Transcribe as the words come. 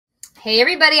Hey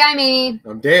everybody, I'm Amy.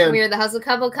 I'm Dan. We're the Hustle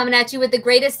Couple coming at you with the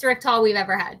greatest thrift haul we've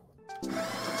ever had.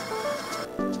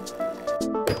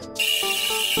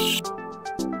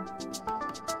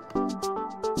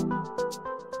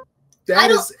 I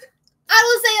will say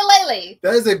it lately.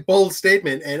 That is a bold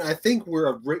statement, and I think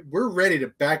we're ready to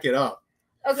back it up.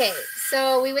 Okay,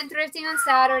 so we went thrifting on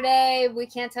Saturday. We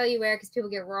can't tell you where because people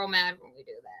get real mad when we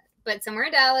do that. But somewhere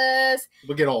in Dallas.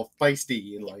 We'll get all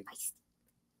feisty and like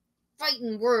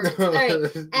fighting words. All right.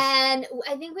 And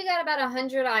I think we got about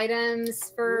 100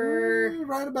 items for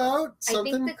right about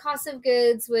something. I think the cost of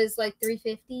goods was like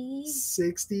 $350.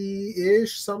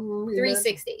 60-ish, something.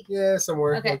 $360. Yeah,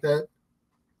 somewhere like that.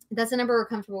 That's a number we're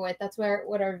comfortable with. That's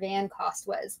what our van cost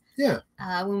was. Yeah.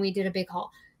 When we did a big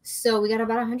haul. So we got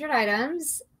about 100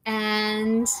 items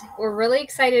and we're really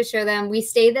excited to show them. We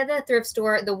stayed at the thrift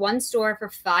store, the one store, for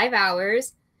 5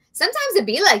 hours. Sometimes it'd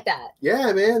be like that.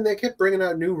 Yeah, man. They kept bringing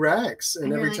out new racks.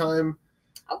 And every time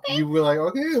you were like,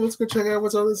 okay, let's go check out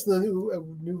what's on this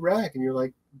new rack. And you're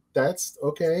like, that's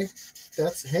okay.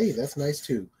 That's nice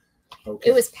too.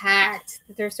 Okay. It was packed.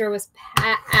 The thrift store was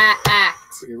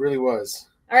packed. It really was.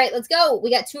 All right, let's go. We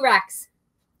got 2 racks.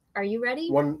 Are you ready?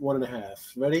 One and a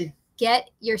half. Ready? Get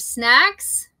your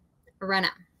snacks. Run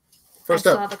up. First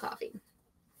I up. still have a coffee.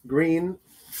 Green,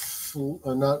 I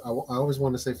always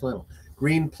want to say flannel.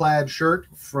 Green plaid shirt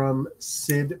from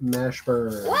Sid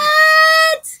Mashburn.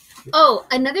 What? Oh,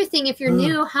 another thing, if you're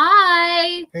new,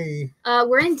 hi. Hey.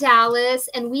 We're in Dallas,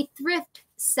 and we thrift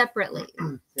separately.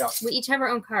 Yeah. We each have our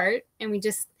own cart, and we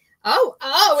just,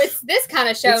 it's this kind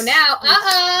of show now.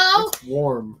 It's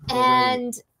warm.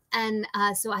 And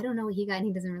so I don't know what he got, and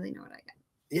he doesn't really know what I got.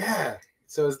 Yeah.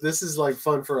 So this is like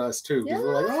fun for us too. Yeah.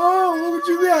 We're like, oh, what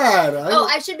you got?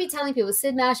 I should be telling people.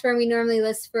 Sid Mashburn, we normally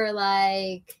list for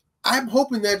like. I'm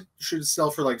hoping that should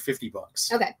sell for like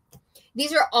 $50. Okay.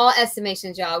 These are all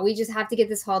estimations, y'all. We just have to get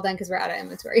this haul done because we're out of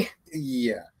inventory.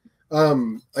 Yeah.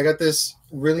 I got this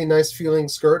really nice feeling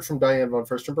skirt from Diane von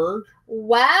Furstenberg.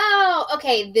 Wow.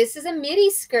 Okay. This is a midi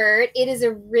skirt. It is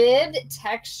a ribbed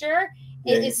texture.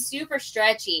 It is super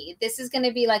stretchy. This is going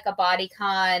to be like a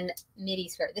bodycon midi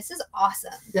skirt. This is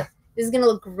awesome. Yeah. This is going to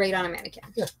look great on a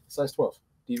mannequin. Yeah. Size 12.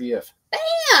 DVF.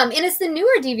 Bam! And it's the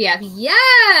newer DVF.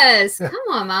 Yes! Come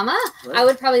on, mama. Right. I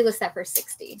would probably list that for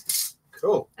 $60.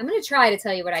 Cool. I'm going to try to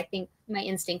tell you what I think my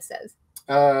instinct says.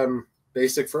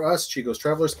 Basic for us. Chico's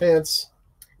Traveler's Pants.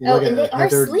 And they are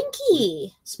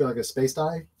slinky. Smell like a space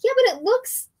dye? Yeah, but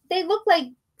they look like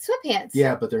sweatpants.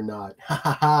 Yeah, but they're not.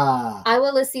 I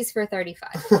will list these for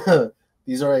 $35.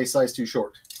 These are a size too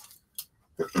short.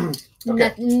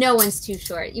 Okay. No one's too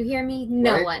short. You hear me?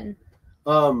 No one.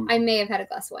 I may have had a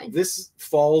glass of wine. This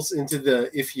falls into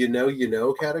the if you know, you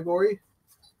know category.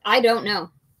 I don't know.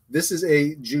 This is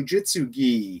a jiu-jitsu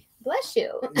gi. Bless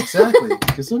you. Exactly.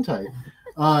 Gesundheit.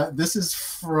 This is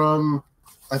from,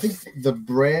 I think the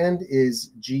brand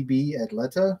is GB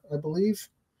Atleta, I believe.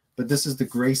 But this is the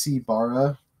Gracie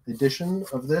Barra edition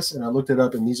of this. And I looked it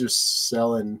up, and these are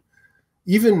selling,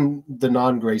 even the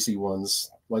non-Gracie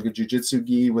ones, like a jiu-jitsu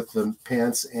gi with the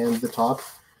pants and the top,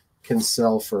 can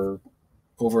sell for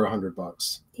over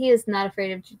 $100. He is not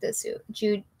afraid of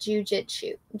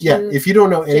jiu-jitsu. Yeah, if you don't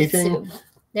know anything,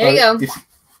 there you go. If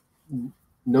you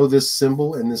know this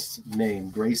symbol and this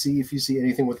name, Gracie, if you see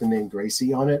anything with the name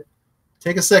Gracie on it,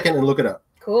 take a second and look it up.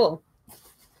 Cool.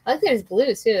 I like there's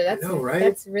blue too. That's right?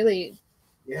 That's really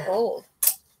bold.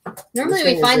 Normally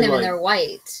we find them and they're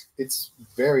white. It's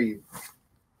very,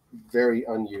 very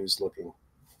unused looking.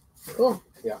 Cool.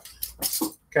 Yeah.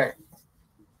 Okay.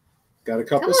 Got a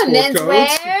couple of sport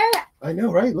codes. I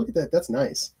know, right? Look at that. That's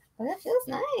nice. Oh, that feels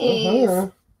nice. Uh-huh.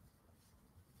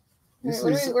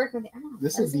 What are we working with?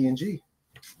 This is D&G.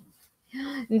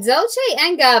 Dolce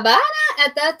 & Gabbana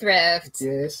at the thrift.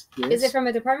 Yes. Is it from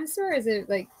a department store or is it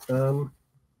like...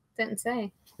 Didn't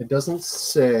say. It doesn't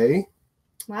say.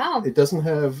 Wow. It doesn't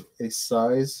have a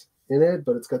size in it,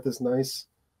 but it's got this nice,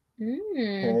 what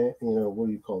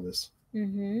do you call this?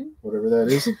 Whatever that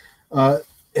is.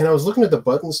 And I was looking at the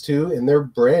buttons too, and they're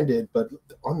branded, but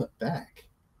on the back.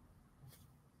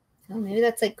 Oh, maybe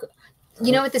that's like,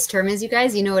 you know what this term is, you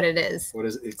guys? You know what it is. What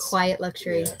is it? It's quiet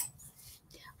luxury. Yeah.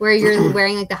 Where you're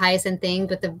wearing like the highest end thing,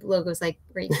 but the logo's like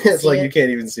where you can't it's like you can't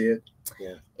even see it.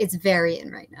 Yeah. It's very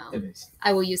in right now. It is.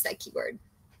 I will use that keyword.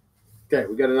 Okay,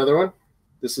 we got another one.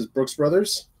 This is Brooks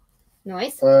Brothers.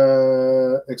 Nice.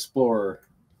 Explorer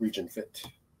Region Fit.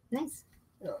 Nice.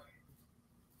 Yeah.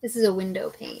 This is a window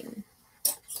pane.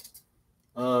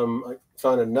 I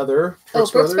found another.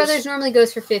 Brooks Brothers normally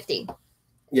goes for $50.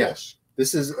 Yes.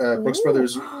 This is Brooks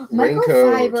Brothers raincoat.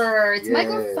 Microfiber. It's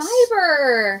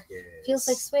microfiber. Yeah. Feels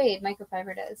like suede.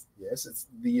 Microfiber does. Yes, it's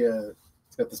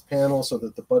got this panel so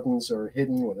that the buttons are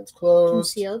hidden when it's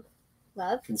closed. Concealed.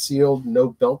 Love. Concealed, no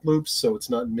belt loops, so it's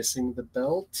not missing the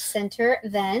belt. Center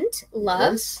vent.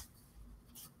 Love. Yes.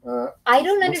 I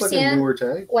don't looks like a understand newer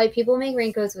tag. why people make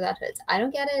raincoats without hoods. I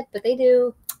don't get it, but they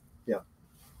do. Yeah.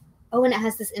 Oh, and it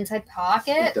has this inside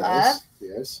pocket. It does.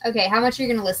 Yes. Okay, how much are you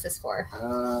going to list this for?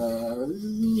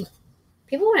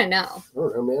 People want to know. I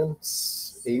don't know, man.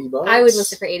 It's $80. I would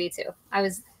list it for 82. I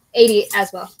was 80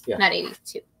 as well, Yeah. not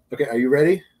 82. Okay, are you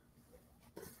ready?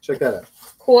 Check that out.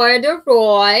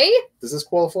 Corduroy. Does this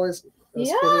qualify as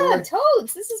Yeah, corduroy?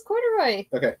 totes. This is corduroy.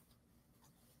 Okay.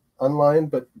 Online,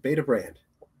 but Beta brand.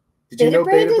 Did Beta you know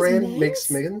brand Beta is brand nice?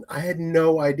 makes Megan? I had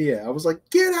no idea. I was like,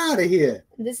 get out of here.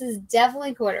 This is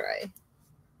definitely corduroy.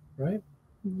 Right?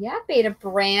 Yeah, Beta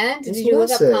brand. That's Did you what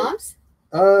look I up said. comps?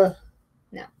 No.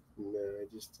 No. No, I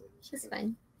just It's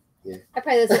fine. Yeah. I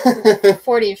probably listed like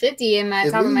 40 or 50 in my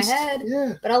At top of my least, head.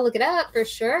 Yeah. But I'll look it up for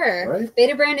sure. Right.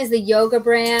 Beta brand is the yoga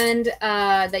brand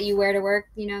that you wear to work.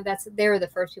 You know, they were the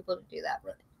first people to do that.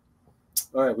 Right.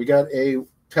 All right, we got a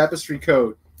tapestry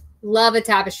coat. Love a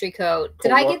tapestry coat.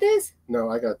 Did I get this? No,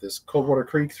 I got this. Coldwater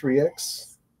Creek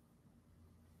 3X.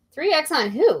 3X on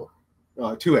who?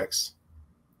 2X.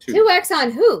 2X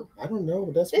on who? I don't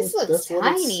know. That's This what, looks that's what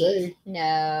it tiny. say.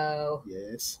 No.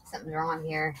 Yes. Something's wrong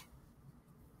here.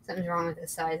 Something's wrong with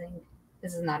this sizing.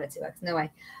 This is not a 2X. No way.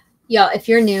 Yo, if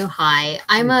you're new, hi.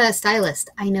 I'm a stylist.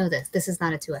 I know this. This is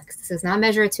not a 2X. This does not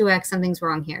measure a 2X. Something's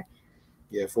wrong here.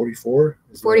 Yeah, 44.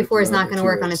 44 is not going to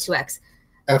work on a 2X.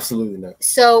 Absolutely not.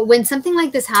 So when something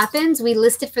like this happens, we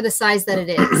list it for the size that it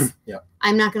is. Yeah.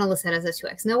 I'm not going to list that as a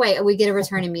 2X. No way. We get a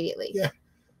return immediately. Yeah.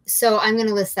 So I'm going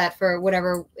to list that for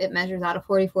whatever it measures out. A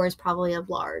 44 is probably a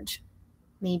large,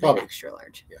 maybe an extra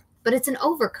large. Yeah. But it's an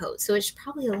overcoat, so it's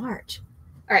probably a large.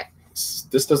 All right.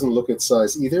 This doesn't look at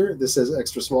size either. This says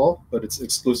extra small, but it's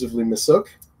exclusively Misook.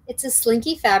 It's a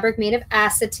slinky fabric made of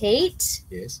acetate.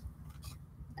 Yes.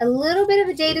 A little bit of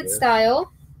a dated Yeah.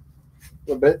 style. A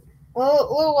little bit. A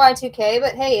little Y2K,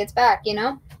 but hey, it's back, you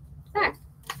know? Back.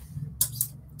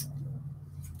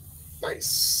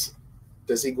 Nice.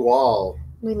 Desigual.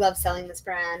 We love selling this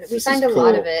brand. We This find is a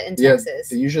lot cool. of it in Yeah, Texas.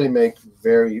 They usually make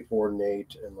very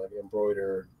ornate and like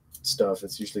embroidered stuff.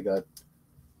 It's usually got.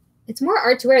 It's more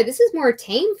art to wear. This is more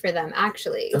tame for them,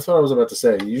 actually. That's what I was about to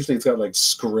say. Usually it's got like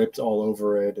script all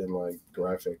over it and like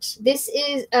graphics. This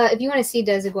is, if you want to see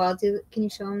Desigual, can you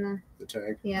show them The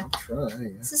tag. Yeah. I'll try. Yeah.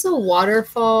 This is a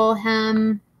waterfall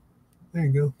hem, There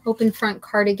you go. open front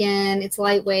cardigan. It's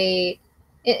lightweight.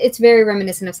 It's very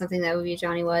reminiscent of something that would be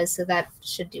Johnny Was, so that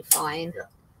should do fine.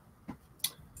 Yeah.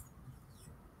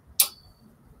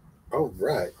 All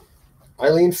right.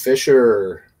 Eileen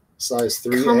Fisher, size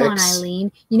 3X. Come on,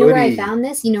 Eileen. You know where I hoodie. found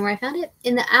this? You know where I found it?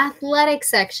 In the athletic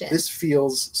section. This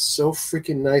feels so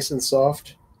freaking nice and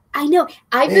soft. I know.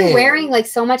 I've been Man. wearing like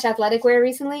so much athletic wear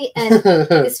recently, and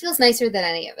this feels nicer than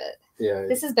any of it. Yeah.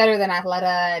 This is better than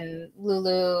Athleta and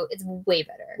Lulu. It's way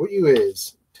better. What you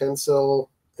is Tencel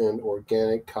and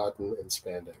organic cotton and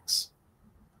spandex.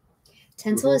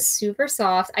 Tencel is super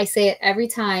soft. I say it every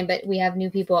time, but we have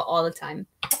new people all the time.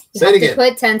 You Say have it to again.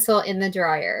 put Tencel in the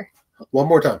dryer. One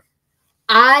more time.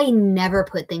 I never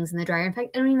put things in the dryer. In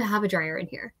fact, I don't even have a dryer in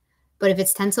here. But if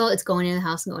it's Tencel, it's going in the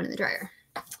house and going in the dryer.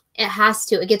 It has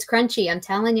to. It gets crunchy. I'm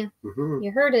telling you. Mm-hmm.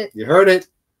 You heard it. You heard it.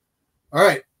 All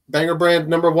right. Banger brand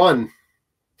number 1.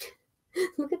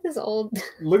 Look at this old.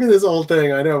 Look at this old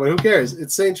thing. I know, but who cares?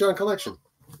 It's St. John Collection.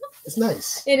 It's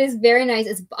nice. It is very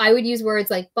nice. I would use words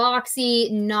like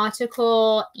boxy,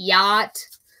 nautical, yacht.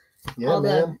 Yeah,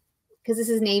 man. Because this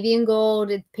is navy and gold.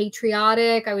 It's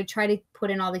patriotic. I would try to put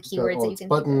in all the It's got keywords all that you its can.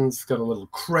 buttons. It's got a little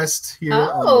crest here. Oh,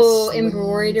 on the sleeve.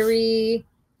 embroidery.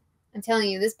 I'm telling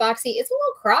you, this boxy, it's a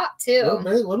little crop too.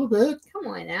 Little bit. Come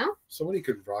on now. Somebody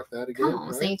could rock that again. Come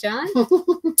on, right? St. John.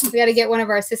 We got to get one of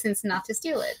our assistants not to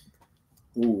steal it.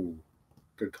 Ooh,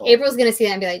 good call. April's going to see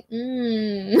that and be like,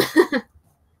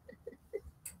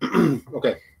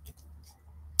 Okay.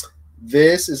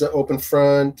 This is an open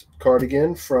front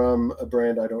cardigan from a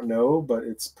brand I don't know, but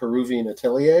it's Peruvian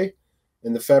Atelier.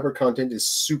 And the fabric content is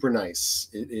super nice.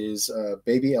 It is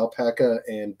baby alpaca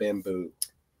and bamboo.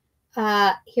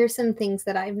 Here's some things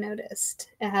that I've noticed.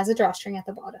 It has a drawstring at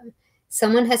the bottom.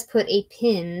 Someone has put a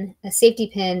pin, a safety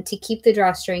pin, to keep the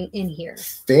drawstring in here.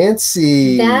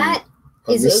 Fancy. That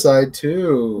on is this side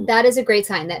too. That is a great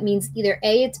sign. That means either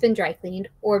A, it's been dry cleaned,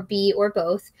 or B, or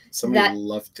both. Somebody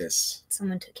loved this.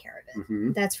 Someone took care of it.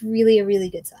 Mm-hmm. That's really a really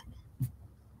good sign.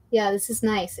 Yeah, this is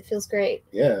nice. It feels great.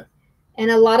 Yeah.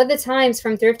 And a lot of the times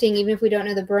from thrifting, even if we don't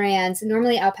know the brands,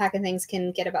 normally alpaca things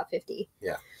can get about 50.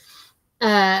 Yeah.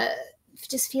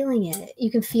 just feeling it.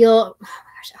 You can feel, oh my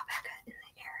gosh, alpaca in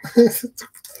the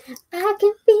air. I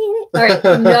can feel it. All right,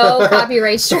 no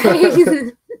copyright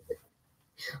strikes.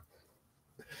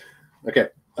 Okay.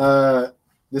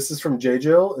 This is from J.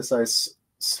 Jill. A size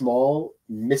small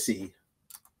Missy.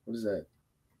 What is that?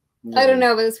 I don't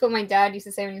know, but that's what my dad used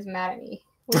to say when he was mad at me.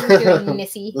 What are you doing,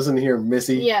 Missy? Listen here,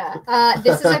 Missy. Yeah.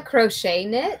 This is a crochet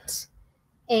knit,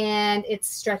 and it's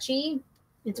stretchy.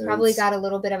 It's probably got a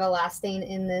little bit of elastane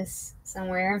in this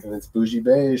somewhere. And it's bougie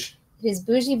beige. It is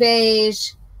bougie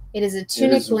beige. It is a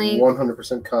tunic length.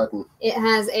 100% cotton. It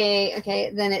has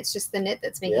then it's just the knit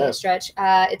that's making it stretch.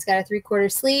 It's got a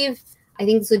 3/4 sleeve. I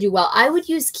think this would do well. I would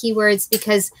use keywords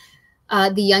because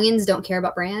the youngins don't care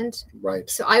about brand. Right.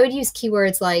 So I would use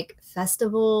keywords like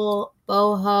festival,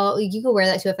 boho. You could wear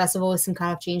that to a festival with some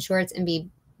cut-off jean shorts and be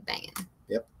banging.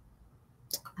 Yep.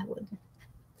 I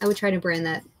would try to brand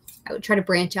that. I would try to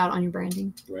branch out on your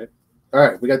branding. Right. All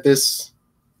right. We got this.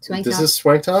 Swank this top. is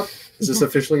swank top? Is this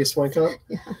officially a swank top?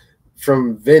 Yeah.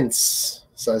 From Vince,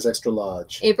 size extra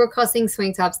large. April crossing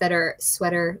swing tops that are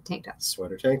sweater tank tops.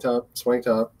 Sweater tank top, swank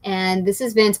top. And this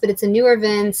is Vince, but it's a newer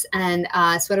Vince, and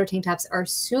sweater tank tops are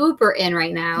super in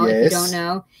right now. If you don't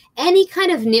know, any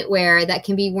kind of knitwear that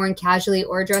can be worn casually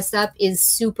or dressed up is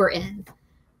super in.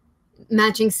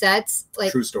 Matching sets,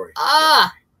 like True story.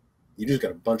 You just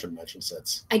got a bunch of matching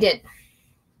sets. I did.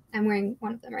 I'm wearing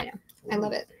one of them right now. I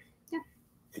love it. Yeah.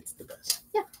 It's the best.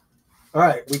 Yeah. All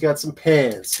right, we got some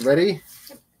pants. Ready?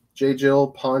 J. Jill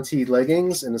Ponte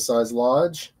leggings in a size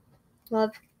large.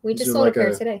 Love. We just sold a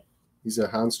pair today. These are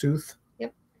houndstooth.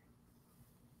 Yep.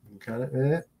 You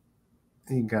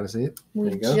can kind of see it.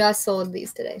 We just sold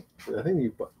these today. I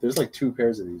think there's like 2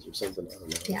 pairs of these or something. I don't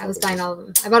know. Yeah, I was buying all of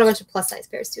them. I bought a bunch of plus size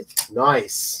pairs too.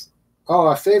 Nice. Oh,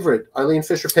 our favorite, Eileen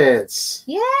Fisher pants.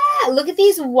 Yeah, look at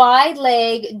these wide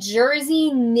leg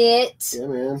jersey knit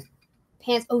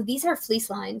pants. Oh, these are fleece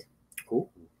lined. Oh,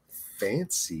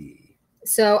 fancy.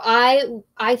 So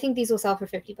I think these will sell for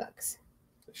 $50.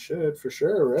 They should, for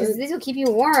sure, right? Because these will keep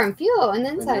you warm. Feel on the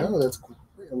inside. I know, that's great.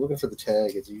 I'm looking for the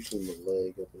tag. It's usually in the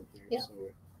leg up in here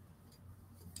somewhere.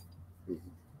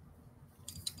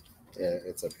 Yeah,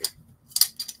 it's up here.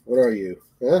 What are you?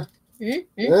 Huh?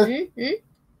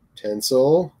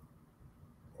 Tencel,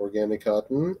 organic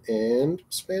cotton, and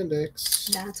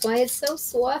spandex. That's why it's so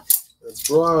soft. That's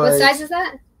right. What size is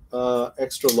that?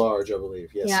 Extra large, I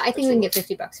believe. Yes. Yeah, I think we can get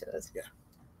 $50 for those. Yeah.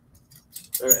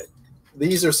 All right.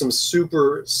 These are some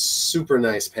super, super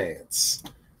nice pants.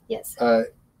 Yes.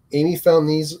 Amy found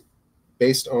these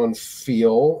based on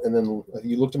feel, and then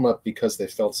you looked them up because they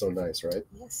felt so nice, right?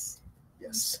 Yes.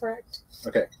 Yes. That's correct.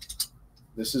 Okay.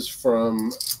 This is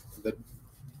from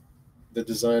the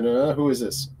designer. Who is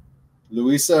this?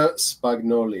 Luisa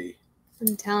Spagnoli.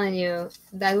 I'm telling you,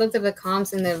 I looked up the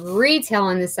comps, and the retail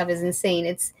on this stuff is insane.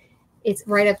 It's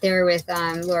right up there with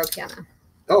Laura Piana.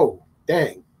 Oh,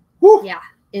 dang. Woo. Yeah.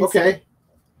 Insane. Okay.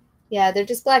 Yeah, they're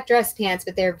just black dress pants,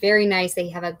 but they're very nice. They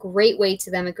have a great weight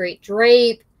to them, a great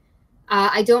drape.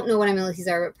 I don't know what these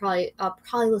are, but I'll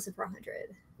probably list it for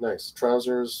 100. Nice.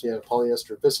 Trousers,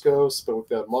 polyester viscose, but we've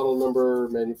got model number,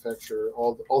 manufacturer,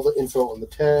 all the info on the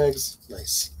tags.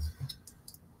 Nice.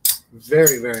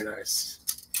 Very, very nice.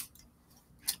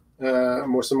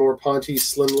 Some more Ponte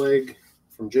slim leg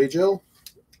from J. Jill.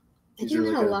 I think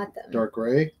like a lot though. Dark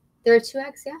gray. They're a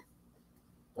 2X, yeah?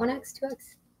 1X,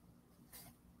 2X.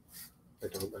 I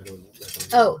don't know.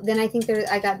 Oh, then I think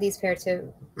I got these pair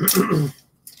to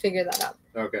figure that out.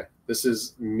 Okay. This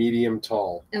is medium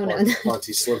tall. Oh, no. Ponte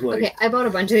slim leg. Okay, I bought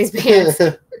a bunch of these pants.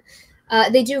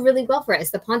 They do really well for us.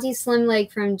 The Ponte slim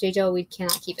leg from J. Jill, we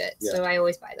cannot keep it, so I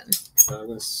always buy them. I'm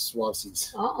going to swap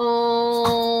these.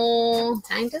 Uh-oh.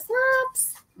 Time to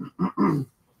swaps.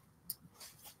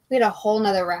 We had a whole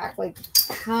nother rack. Like,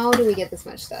 how do we get this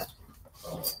much stuff?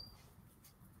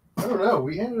 I don't know.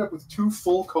 We ended up with 2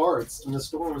 full carts, and the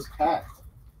store was packed.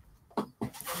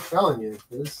 I'm telling you,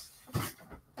 there's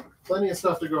plenty of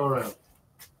stuff to go around.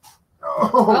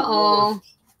 Oh,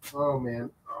 oh man.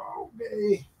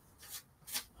 Okay.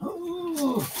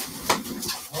 Oh.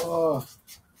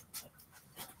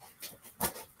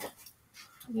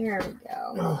 There we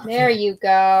go. There you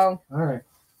go. All right.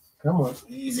 Come on.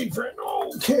 Easy, friend.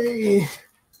 Okay.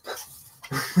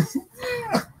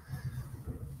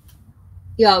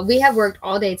 Y'all, we have worked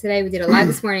all day today. We did a live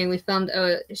this morning. We filmed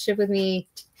a Ship With Me.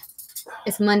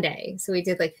 It's Monday, so we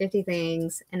did like 50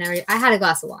 things, and I had a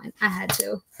glass of wine. I had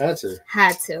to. Had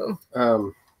to.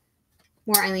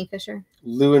 More Eileen Fisher.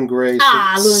 Lou and Gray. Lou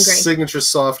and Gray. Signature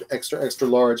soft, extra, extra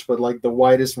large, but like the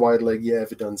widest wide leg you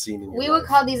ever done seen in your life. We would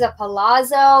call these a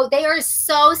palazzo. They are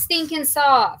so stinking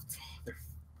soft.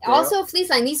 Also, fleece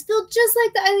line. These feel just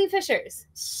like the Eileen Fishers.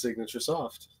 Signature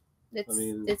soft.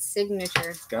 It's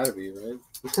signature. It's gotta be,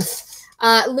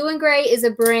 right? Lou and Gray is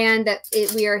a brand that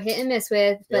we are hit and miss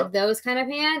with, but Yep. those kind of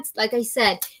pants, like I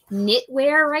said,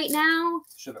 knitwear right now.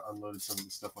 Should have unloaded some of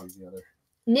the stuff on the other.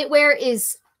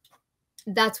 Knitwear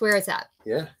that's where it's at.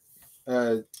 Yeah.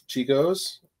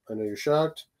 Chico's. I know you're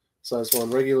shocked. Size 1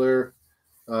 regular.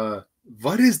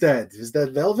 What is that? Is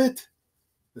that velvet?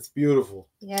 That's beautiful.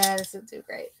 Yeah, this would do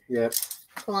great. Yep.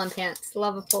 Pull-on pants.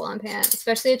 Love a pull-on pant,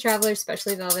 especially a traveler,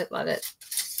 especially velvet. Love it.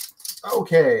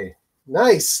 Okay.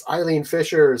 Nice. Eileen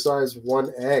Fisher, size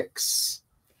 1X.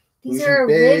 These Bougie are a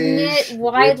beige, rib knit,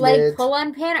 wide rib leg knit.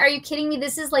 pull-on pant. Are you kidding me?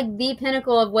 This is like the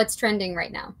pinnacle of what's trending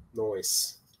right now.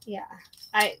 Nice. Yeah.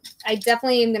 I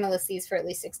definitely am going to list these for at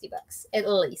least $60. At I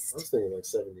least. was thinking like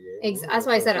 78. That's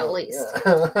why I said at least.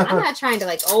 Yeah. I'm not trying to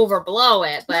like overblow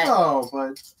it, but No,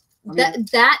 but I mean,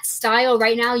 that style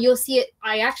right now, you'll see it.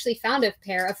 I actually found a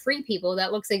pair of Free People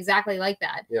that looks exactly like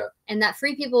that. Yeah. And that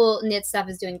Free People knit stuff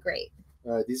is doing great.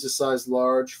 these are size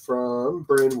large from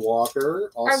Bryn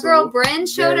Walker. Also, Our girl Bryn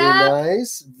showed very up.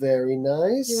 Nice. Very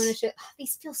nice. You want to show? Oh,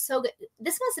 these feel so good.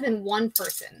 This must have been one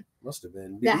person Must have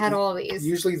been. that had all these.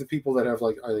 Usually the people that have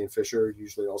like Eileen Fisher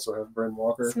usually also have Bryn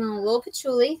Walker. Smell a little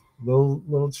patchouli. Little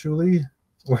Chuli.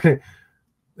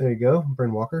 There you go.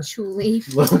 Bryn Walker. Patchouli.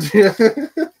 Little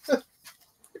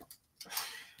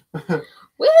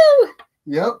Woo!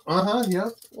 Yep. Yep.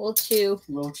 Little chew.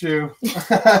 Little chew.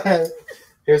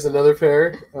 Here's another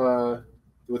pair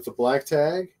with the black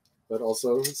tag, but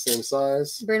also same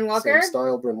size. Bryn Walker. Same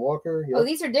style, Bryn Walker. Yep. Oh,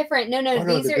 these are different. No, Oh, no,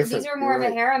 these they're are different. these are more You're of a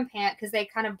right. harem pant because they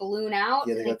kind of balloon out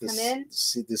Yeah, and they they got come in.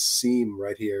 this seam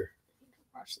right here.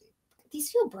 Actually, these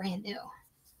feel brand new.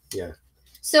 Yeah.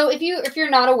 So if you're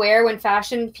not aware, when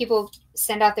fashion people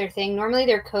send out their thing, normally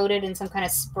they're coated in some kind of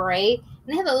spray and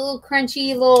they have a little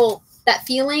crunchy that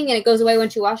feeling and it goes away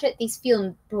once you wash it. These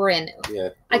feel brand new. Yeah.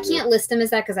 I can't list them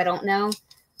as that because I don't know,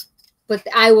 but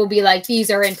I will be like, these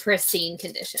are in pristine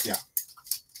condition.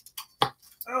 Yeah.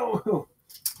 Oh. All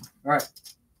right.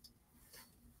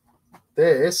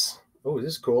 This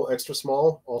is cool. Extra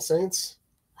small, All Saints.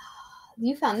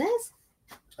 You found this?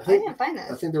 I I think didn't find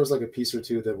this. I think there was like a piece or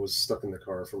two that was stuck in the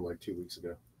car from like 2 weeks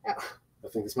ago. Oh. I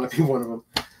think this might be one of them.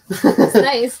 That's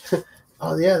nice.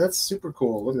 Oh yeah, that's super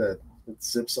cool. Look at that. It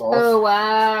zips off. Oh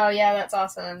wow, yeah, that's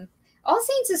awesome. All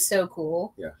Saints is so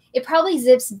cool. Yeah. It probably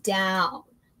zips down.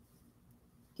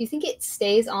 Do you think it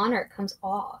stays on or it comes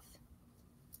off?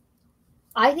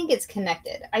 I think it's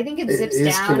connected. I think it zips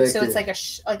is down, so connected.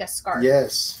 it's like a scarf.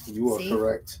 Yes, you are See?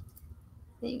 correct.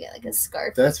 Then you get like a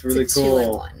scarf. That's really it's a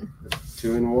cool. 2-in-1.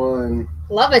 2-in-1.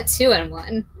 Love a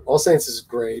 2-in-1. All Saints is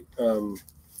great.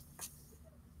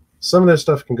 Some of their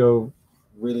stuff can go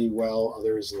really well.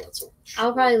 Others not so much.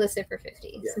 I'll probably list it for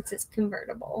 50 Yeah. since it's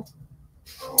convertible.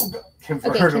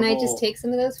 Convertible. Okay, can I just take some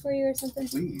of those for you or something?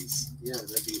 Please. Yeah,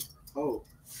 that'd be. Oh.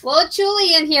 Well,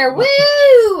 Julie in here. Woo!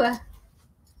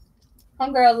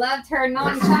 Homegirl loved her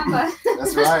non-chamba.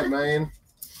 That's right, man.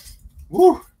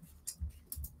 Woo.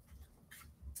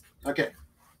 Okay.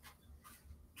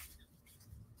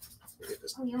 Get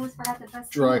this Oh, you almost forgot the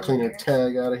best dry one cleaner over here.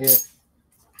 tag out of here.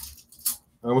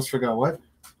 I almost forgot what?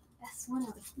 Best one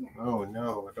over here. Oh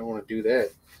no, I don't want to do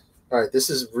that. All right, this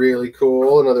is really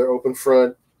cool. Another open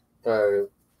front,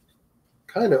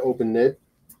 kind of open knit.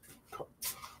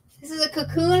 This is a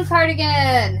cocoon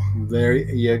cardigan. There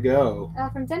you go.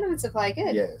 From Denim and Supply.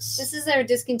 Good. Yes. This is their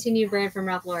discontinued brand from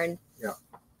Ralph Lauren. Yeah.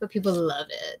 But people love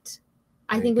it.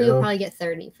 I There think you we would go. probably get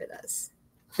 30 for this.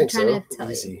 I think I'm trying so. to tell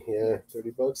you. Easy. Yeah,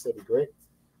 $30. That'd be great.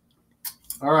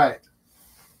 All right.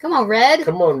 Come on, Red.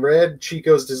 Come on, Red.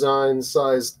 Chico's design,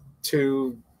 size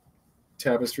 2,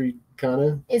 tapestry kind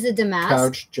of Is it Damask?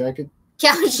 couch jacket.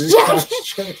 Couch jacket.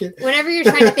 Couch jacket. Whenever you're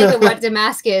trying to think of what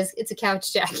Damask is, it's a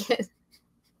couch jacket.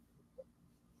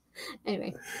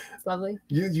 Anyway, it's lovely.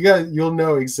 You'll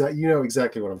know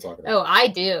exactly what I'm talking about. Oh, I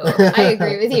do. I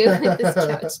agree with you with this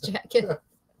couch jacket.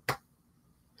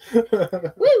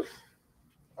 Woo!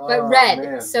 But Oh, red,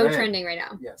 man, so red. trending right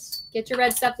now. Yes. Get your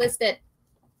red stuff listed.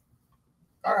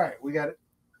 All right, we got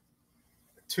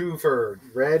 2 for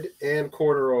red and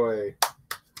corduroy.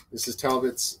 This is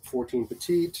Talbot's 14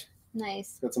 petite.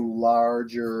 Nice. Got some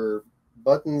larger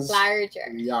buttons.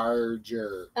 Larger.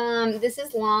 Larger. This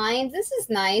is lined. This is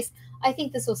nice. I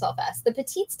think this will sell fast. The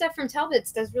petite stuff from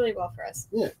Talbot's does really well for us.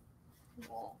 Yeah.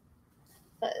 Little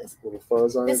fuzz. Little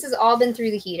fuzz on This it. has all been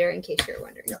through the heater, in case you're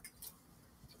wondering. Yeah.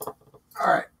 All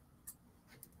right.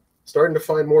 Starting to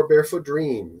find more barefoot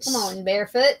dreams. Come on,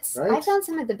 barefoot. Right? I found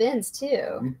some at the bins too.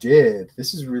 You did.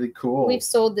 This is really cool. We've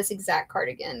sold this exact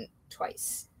cardigan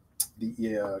twice.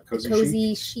 The cozy, chic.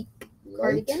 Cozy chic.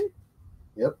 cardigan.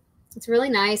 Yep. It's really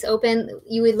nice. Open.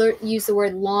 You would use the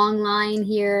word long line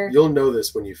here. You'll know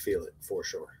this when you feel it, for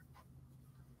sure.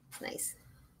 Nice.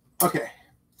 Okay.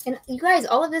 And you guys,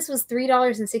 all of this was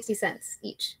 $3.60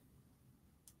 each.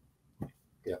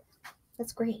 Yeah.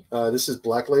 That's great. This is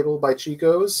Black Label by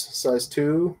Chico's, size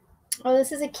 2. Oh,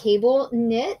 this is a cable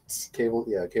knit. Cable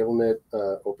knit,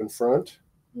 open front.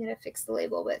 You gotta fix the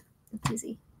label, but it's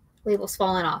easy. Label's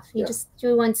falling off. You just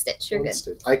do one stitch. You're good.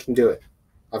 Stitch. I can do it.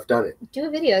 I've done it. Do a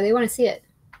video. They want to see it.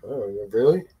 Oh,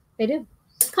 really? They do.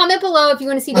 Comment below if you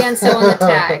want to see Dan sew on the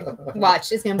tag.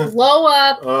 Watch. It's going to blow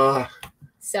up.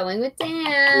 Sewing with Dan.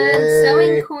 Yay.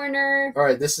 Sewing corner. All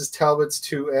right. This is Talbot's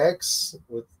 2X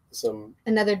with some...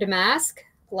 Another damask.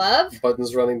 Love.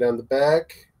 Buttons running down the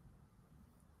back.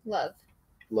 Love.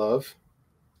 Love.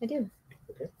 I do.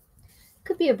 Okay.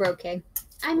 Could be a brocade.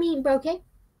 I mean brocade.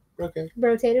 Okay.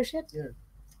 Rotatorship. Yeah.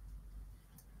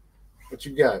 What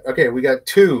you got? Okay, we got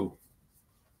 2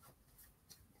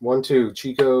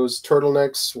 Chico's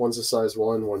turtlenecks. One's a size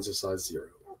 1, one's a size 0.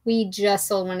 We just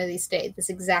sold one of these today. This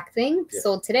exact thing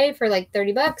sold today for like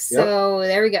 $30. Yep. So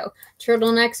there we go.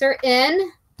 Turtlenecks are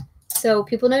in. So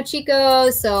people know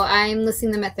Chico's. So I'm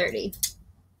listing them at 30.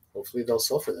 Hopefully they'll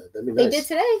sell for that. That'd be nice. They did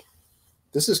today.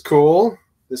 This is cool.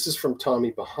 This is from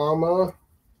Tommy Bahama.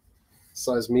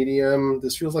 Size medium.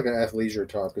 This feels like an athleisure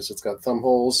top because it's got thumb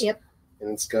holes. Yep. And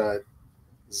it's got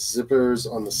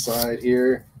zippers on the side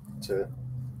here to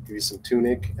give you some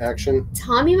tunic action.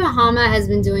 Tommy Bahama has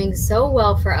been doing so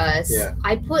well for us. Yeah.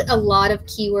 I put a lot of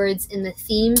keywords in the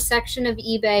theme section of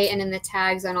eBay and in the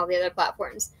tags on all the other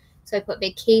platforms. So I put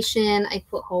vacation, I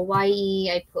put Hawaii,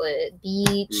 I put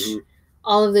beach,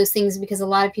 all of those things because a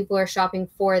lot of people are shopping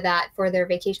for that for their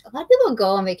vacation. A lot of people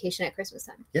go on vacation at Christmas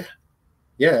time. Yeah.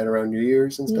 Yeah, and around New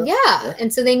Year's and stuff. Yeah.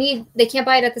 And so they can't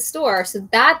buy it at the store. So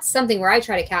that's something where I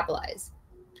try to capitalize.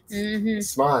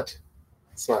 Smart.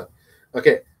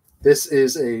 Okay, this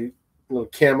is a little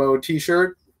camo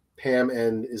t-shirt. Pam,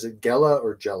 and is it Gela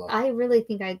or Jella? I really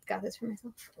think I got this for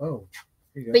myself. Oh,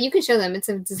 here you go. But you can show them. It's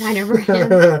a designer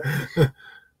brand.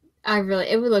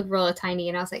 It would look really tiny,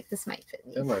 and I was like, this might fit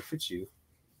me. That might fit you.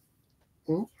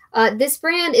 This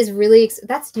brand is really,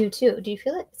 that's new too. Do you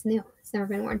feel it? It's new. It's never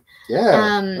been worn.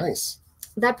 Yeah, nice.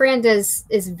 That brand is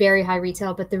very high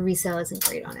retail, but the resale isn't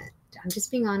great on it. I'm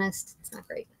just being honest. It's not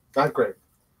great. Not great.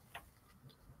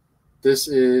 This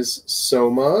is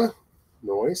Soma.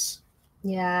 Noise.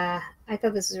 Yeah, I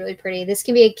thought this was really pretty. This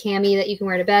can be a cami that you can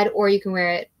wear to bed, or you can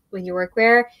wear it with your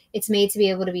workwear. It's made to be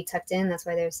able to be tucked in. That's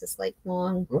why there's this like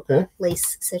long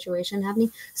lace situation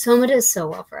happening. Soma does so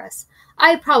well for us.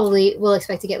 I probably will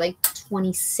expect to get like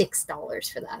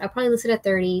 $26 for that. I'll probably list it at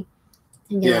 30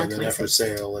 and get and then after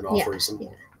sale and offers and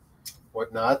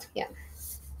whatnot. Yeah.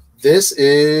 This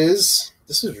is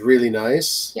really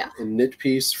nice. Yeah. A knit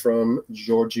piece from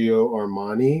Giorgio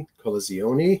Armani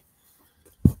Collezioni.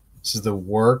 This is the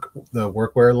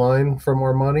workwear line from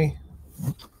Armani.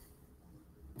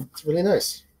 It's really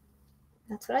nice.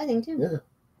 That's what I think too. Yeah.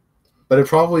 But it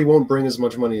probably won't bring as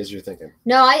much money as you're thinking.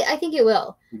 No, I think it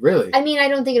will. Really? I mean, I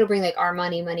don't think it'll bring like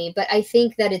Armani money, but I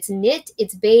think that it's knit,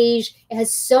 it's beige, it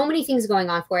has so many things going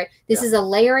on for it. This is a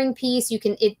layering piece.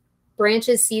 It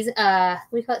branches season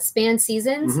spans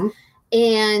seasons.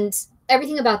 And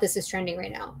everything about this is trending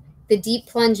right now. The deep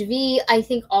plunge V, I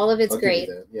think all of it's great.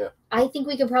 Yeah. I think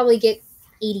we could probably get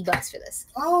 $80 for this.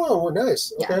 Oh,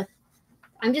 nice. Okay. Yeah.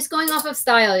 I'm just going off of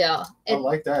style, y'all. I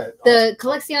like that. The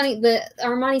Collezioni, the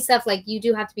Armani stuff, like you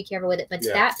do have to be careful with it. But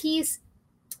that piece,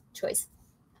 choice.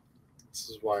 This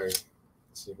is why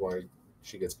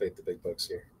she gets paid the big bucks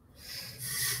here.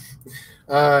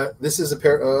 This is a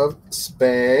pair of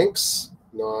Spanx.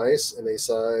 Nice. And a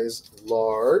size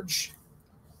large.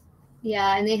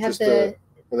 Yeah, and they have they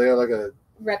got like a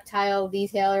reptile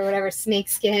detail or whatever, snake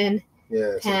skin.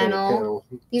 Yeah, panel.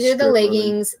 These are the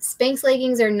leggings. Spanx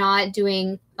leggings are not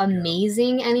doing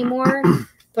amazing anymore,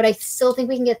 but I still think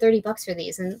we can get $30 for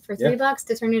these. And for $3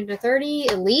 to turn it into 30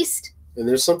 at least. And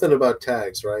there's something about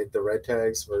tags, right? The red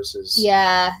tags versus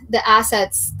the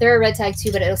assets. They're a red tag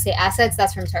too, but it'll say assets.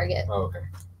 That's from Target. Oh, okay.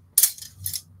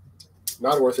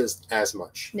 Not worth as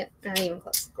much. No, not even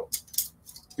close. Cool.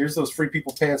 Here's those Free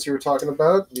People pants you were talking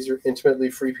about. These are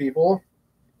intimately Free People.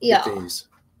 Yeah.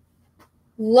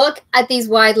 Look at these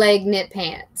wide leg knit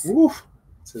pants. Oof.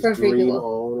 This from is Free green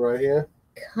People. on right here.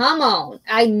 Come on.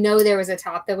 I know there was a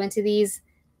top that went to these.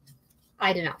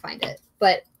 I did not find it.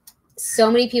 But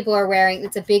so many people are wearing,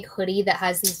 it's a big hoodie that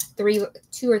has these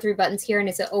 2 or 3 buttons here, and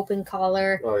it's an open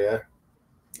collar. Oh, yeah.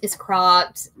 It's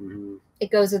cropped.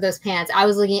 It goes with those pants. I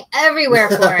was looking everywhere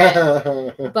for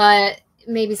it. But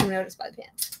maybe someone noticed by the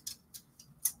pants.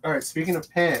 All right. Speaking of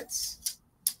pants.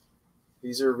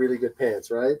 These are really good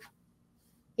pants, right?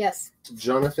 Yes.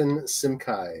 Jonathan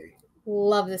Simkai.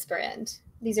 Love this brand.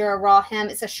 These are a raw hem.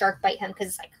 It's a shark bite hem because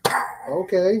it's like.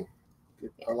 Okay.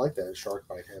 I like that shark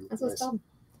bite hem. That's what it's called.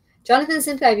 Jonathan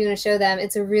Simkai, if you want to show them,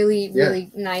 it's a really,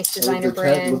 really nice designer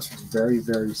brand. It looks very,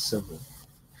 very simple.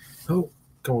 Oh,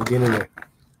 go on, get in there.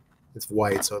 It's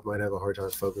white, so it might have a hard time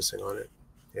focusing on it.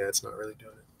 Yeah, it's not really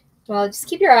doing it. Well, just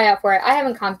keep your eye out for it. I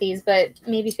haven't comped these, but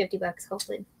maybe $50,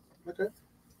 hopefully. Okay.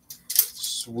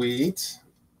 Sweet.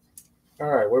 All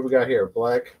right, what do we got here?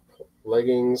 Black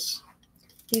leggings.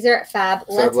 These are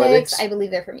Fabletics. I believe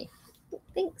they're for me.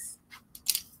 Thanks.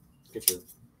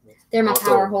 They're my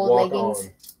power hold leggings.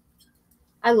 On.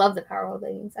 I love the power hold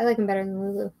leggings. I like them better than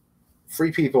Lulu.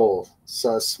 Free People,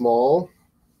 size small.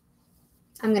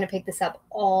 I'm going to pick this up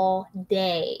all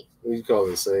day. What do you call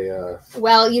this?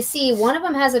 Well, you see, one of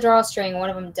them has a drawstring,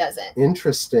 one of them doesn't.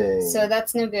 Interesting. So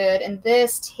that's no good. And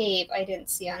this tape I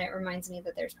didn't see on it reminds me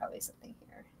that there's probably something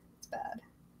here. It's bad.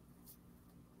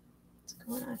 What's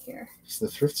going on here? Does the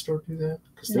thrift store do that?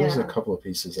 Because there was a couple of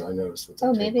pieces I noticed.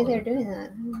 Oh, maybe they're doing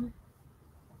that.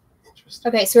 Interesting.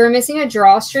 Okay, so we're missing a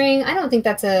drawstring. I don't think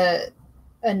that's a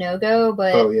no-go,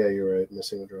 but... Oh, yeah, you're right.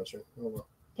 Missing a drawstring. Oh, well.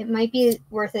 It might be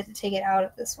worth it to take it out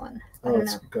of this one. I don't know.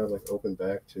 It's got like open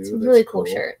back too. It's a really cool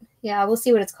shirt. Yeah, we'll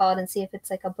see what it's called and see if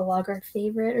it's like a blogger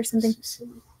favorite or something.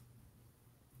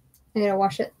 I gotta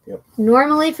wash it. Yep.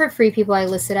 Normally for Free People, I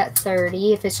list it at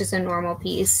 30 if it's just a normal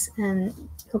piece, and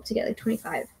hope to get like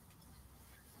 25.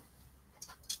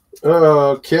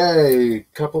 Okay,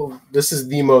 this is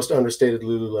the most understated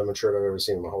Lululemon shirt I've ever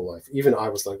seen in my whole life. Even I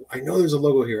was like, I know there's a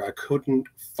logo here. I couldn't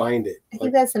find it. I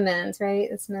think that's the men's, right?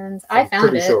 It's men's. I found it.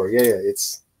 Pretty sure. Yeah.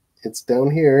 It's down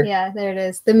here. Yeah, there it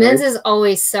is. The men's is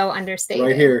always so understated.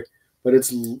 Right here, but it's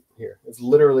here. It's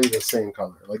literally the same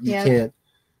color. Like you can't.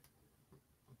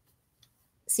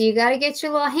 So you got to get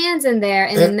your little hands in there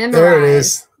and memorize. There it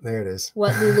is. There it is.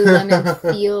 What Lululemon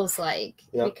feels like,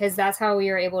 because that's how we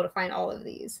were able to find all of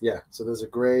these. Yeah. So there's a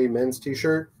gray men's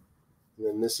T-shirt, and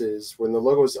then this is when the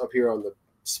logo is up here on the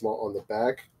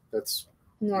back. That's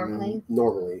normally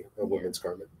a women's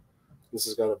garment. This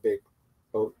has got a big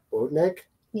boat neck.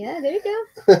 Yeah, there you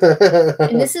go.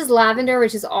 And this is lavender,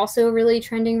 which is also really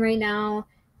trending right now.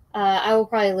 I will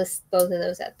probably list both of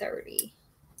those at 30.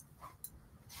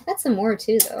 I got some more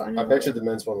too, though. I bet you the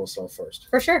men's one will sell first.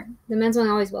 For sure. The men's one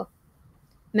always will.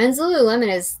 Men's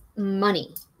Lululemon is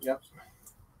money. Yep.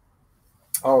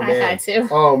 Oh, man. I had to.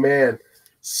 Oh, man.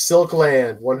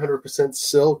 Silkland, 100%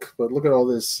 silk. But look at all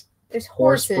this. There's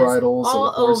horses bridles all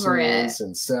and horses over it.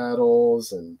 And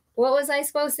saddles. And what was I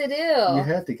supposed to do? You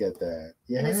had to get that.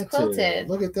 You had to. Quilted.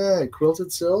 Look at that.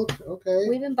 Quilted silk. Okay.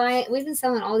 We've been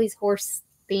selling all these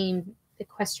horse-themed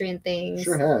equestrian things.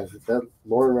 Sure have. That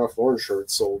Ralph Lauren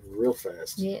shirt sold real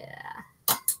fast. Yeah.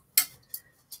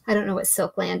 I don't know what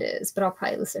Silkland is, but I'll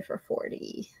probably list it for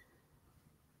 40.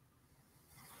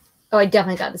 Oh, I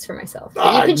definitely got this for myself. You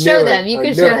can show them. You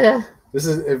can show them. This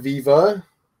is Aviva,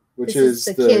 which is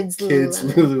the kids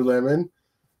Lululemon.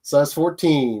 Size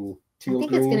 14. Teal green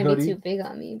hoodie. I think it's going to be too big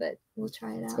on me, but we'll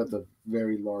try it out. It's got the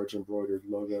very large embroidered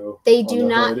logo. They do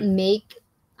not make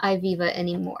Iviva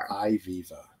anymore.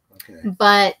 Iviva. Okay.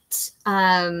 But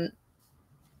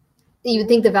you would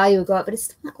think the value would go up, but it's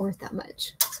still not worth that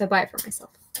much. So I buy it for myself.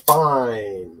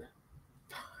 Fine.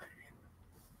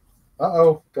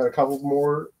 Uh-oh. Got a couple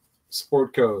more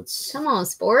sport codes. Come on,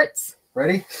 sports.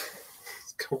 Ready?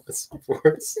 Let's go with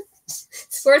sports.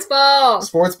 Sports ball.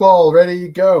 Sports ball. Ready,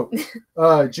 go.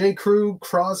 J. Crew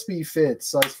Crosby fit.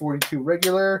 Size 42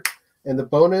 regular. And the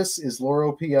bonus is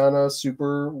Loro Piana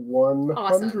Super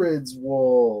 100s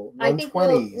wool. 120s. I think what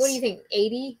do you think?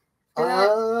 80?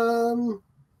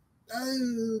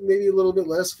 Maybe a little bit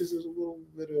less because there's a little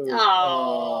bit of.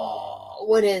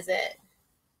 What is it?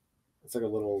 It's like a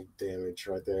little damage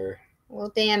right there. A little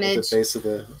damage. At the base of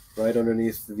right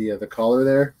underneath the collar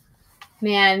there.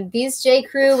 Man, these J.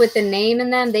 Crew with the name in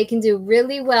them, they can do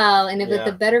really well. And if with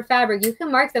the better fabric, you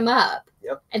can mark them up.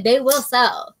 Yep. And they will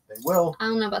sell. They will. I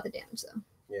don't know about the damage though.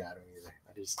 Yeah, I don't either.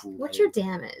 What's your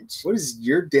damage? What is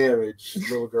your damage,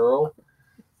 little girl?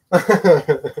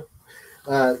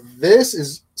 This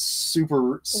is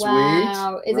super sweet.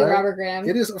 Wow. Is it Robert Graham?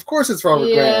 It is. Of course it's Robert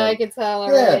Graham. Yeah, I can tell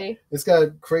already. Yeah. It's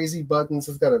got crazy buttons.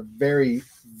 It's got a very,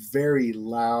 very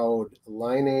loud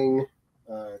lining.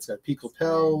 It's got peak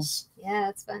lapels. Yeah,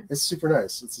 that's fun. It's super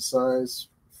nice. It's a size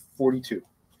 42.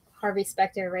 Harvey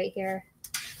Specter right here.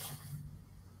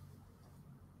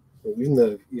 Even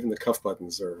the cuff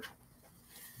buttons are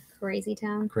crazy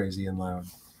town. Crazy and loud.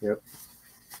 Yep.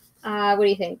 What do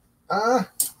you think?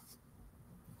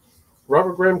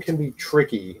 Robert Graham can be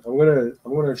tricky. I'm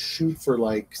gonna shoot for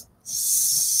like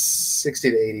 $60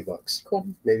 to $80. Cool.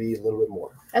 Maybe a little bit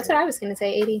more. That's what I was going to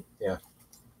say, 80. Yeah.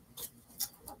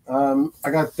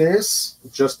 I got this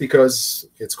just because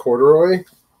it's corduroy.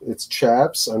 It's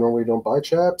chaps. I normally don't buy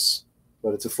chaps,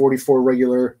 but it's a 44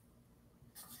 regular.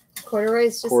 Corduroy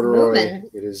is just moving.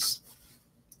 It is.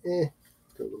 Got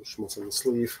a little schmutz on the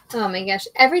sleeve. Oh my gosh.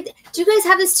 Do you guys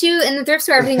have this too in the thrift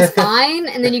store? Everything's fine.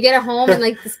 And then you get it home and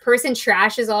like this person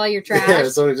trashes all your trash. Yeah,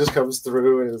 so it just comes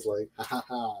through and it's like, ha ha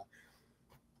ha.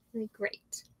 Like,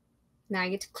 great. Now I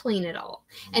get to clean it all.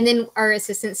 And then our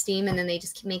assistants steam and then they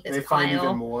just make this pile. They find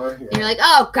even more. Yeah. And you're like,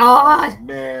 oh God.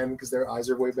 Man, because their eyes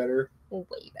are way better.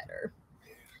 Way better.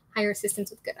 Hire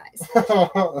assistants with good eyes.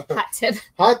 Hot tip.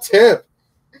 Hot tip.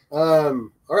 All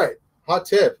right. Hot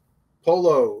tip.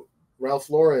 Polo, Ralph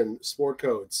Lauren sport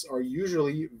coats are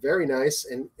usually very nice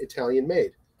and Italian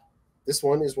made. This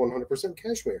one is 100%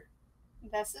 cashmere.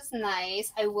 This is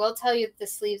nice. I will tell you that the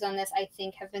sleeves on this I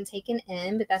think have been taken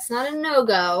in, but that's not a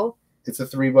no-go. It's a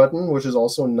 3-button, which is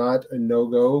also not a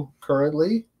no-go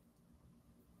currently.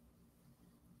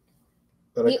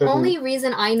 But the only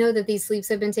reason I know that these sleeves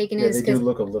have been taken in is because they do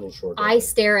look a little short. I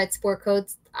stare at sport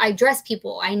coats. I dress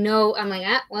people. I know. I'm like,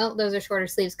 well, those are shorter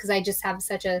sleeves because I just have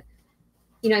such a,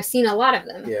 I've seen a lot of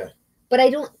them. Yeah. But I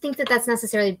don't think that that's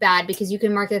necessarily bad because you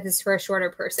can market this for a shorter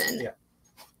person. Yeah.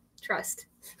 Trust.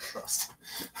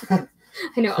 I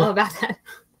know all about that.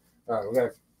 All right, we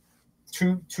got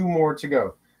two more to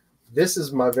go. This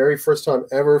is my very first time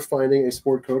ever finding a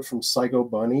sport coat from Psycho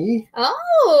Bunny.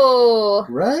 Oh.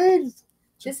 Right?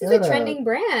 This is a trending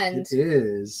brand. It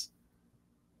is.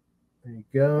 There you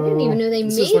go. I didn't even know they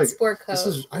made sport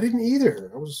coats. I didn't either.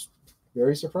 I was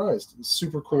very surprised. It's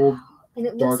super cool. And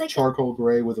it dark looks like charcoal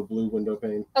gray with a blue window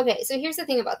pane. Okay, so here's the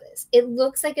thing about this. It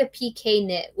looks like a PK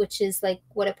knit, which is like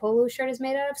what a polo shirt is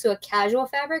made out of, so a casual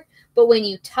fabric. But when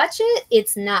you touch it,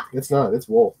 it's not. It's not. It's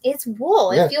wool. It's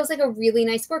wool. Yeah. It feels like a really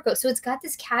nice sport coat. So it's got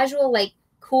this casual, like,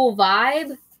 cool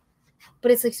vibe,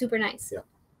 but it's like super nice. Yeah.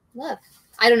 Love.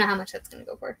 I don't know how much that's going to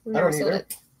go for. We've never sold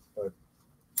it. But,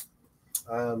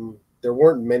 there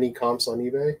weren't many comps on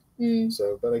eBay.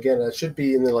 So, but again, that should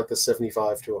be in the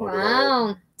 75 to 100.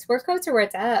 Wow. Sport coats are where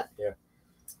it's at. Yeah.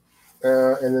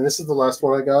 And then this is the last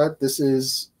one I got. This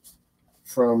is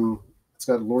it's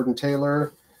got Lord &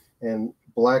 Taylor and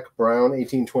Black Brown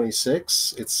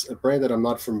 1826. It's a brand that I'm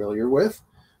not familiar with,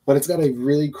 but it's got a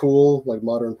really cool,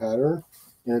 modern pattern,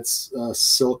 and it's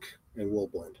silk and wool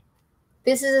blend.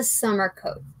 This is a summer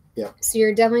coat. Yeah. So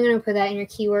you're definitely going to put that in your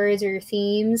keywords or your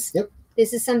themes. Yep.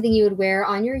 This is something you would wear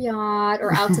on your yacht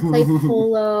or out to play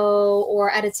polo or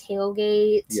at a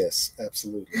tailgate. Yes,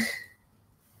 absolutely.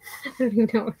 I don't even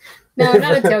know. No,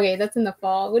 not a tailgate. That's in the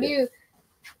fall. What do you...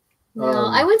 No,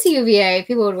 I went to UVA.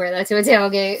 People would wear that to a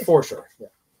tailgate. For sure, yeah.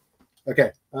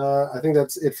 Okay, I think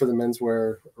that's it for the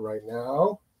menswear right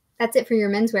now. That's it for your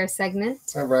menswear segment.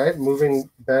 All right, moving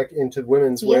back into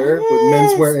women's wear with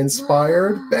menswear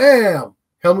inspired. Bam!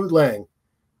 Helmut Lang.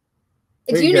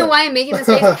 Do you know why I'm making this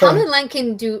face? Helmut Lang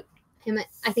can do him.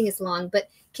 I think it's long, but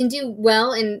can do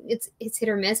well, and it's hit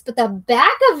or miss. But the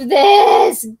back of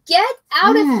this, get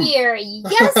out of here!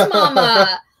 Yes,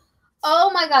 mama.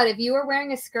 Oh my God! If you were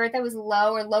wearing a skirt that was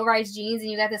low or low-rise jeans, and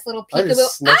you got this little peekaboo, I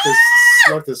just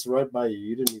snuck this right by you.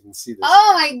 You didn't even see this.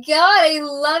 Oh my God! I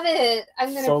love it.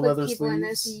 I'm gonna put people sleeves. in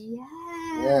this.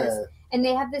 Yes. Yeah. And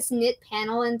they have this knit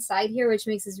panel inside here, which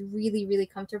makes this really, really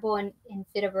comfortable and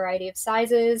fit a variety of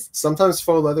sizes. Sometimes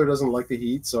faux leather doesn't like the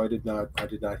heat, so I did not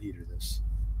heater this.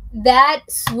 That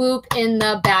swoop in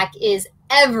the back is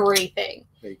everything.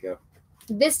 There you go.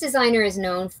 This designer is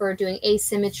known for doing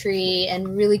asymmetry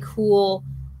and really cool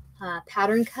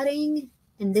pattern cutting,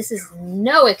 and this is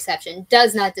no exception.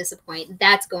 Does not disappoint.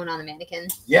 That's going on the mannequin.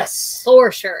 Yes.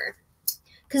 For sure.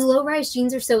 Because low-rise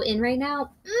jeans are so in right now.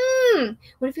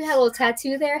 What if you had a little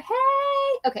tattoo there?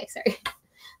 Hey! Okay, sorry.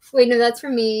 Wait, no, that's for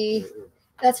me.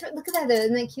 Look at that, though.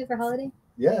 Isn't that cute for holiday?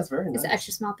 Yeah, it's very nice. It's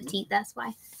extra small petite, that's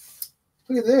why.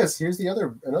 Look at this. Here's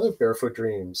another Barefoot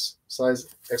Dreams.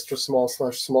 Size extra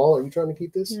small/small. Are you trying to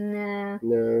keep this? Nah.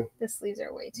 No. The sleeves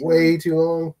are way too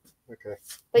long. Okay.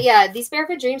 But yeah, these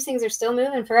Barefoot Dreams things are still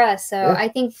moving for us. So yeah. I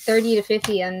think 30 to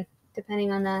 50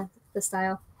 depending on the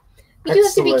style. We do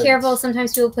have to be careful.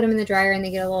 Sometimes people put them in the dryer and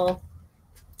they get a little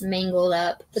mangled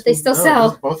up, but they still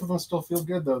sell. Both of them still feel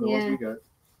good, though, the ones we got.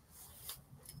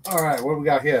 All right, what do we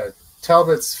got here?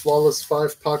 Talbot's Flawless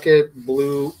 5-pocket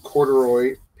blue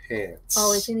corduroy pants.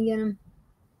 Always going to get them.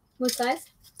 What size?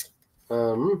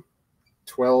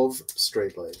 12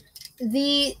 straight leg.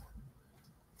 The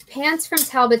pants from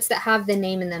Talbot's that have the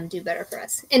name in them do better for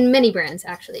us. And many brands,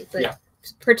 actually, but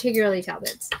particularly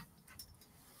Talbot's.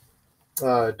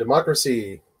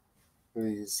 Democracy.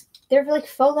 These They're like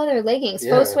faux leather leggings,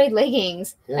 Yeah. faux suede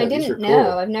leggings. Yeah, I these didn't are know.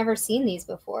 cool. I've never seen these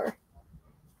before.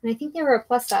 And I think they were a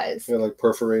plus size. Yeah, like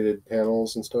perforated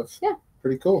panels and stuff. Yeah.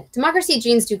 Pretty cool. Democracy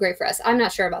jeans do great for us. I'm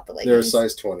not sure about the leggings. They're a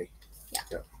size 20.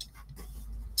 Yeah.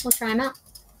 We'll try them out.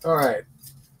 All right.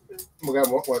 We got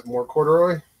what more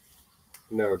corduroy?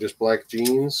 No, just black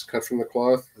jeans cut from the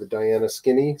cloth. The Diana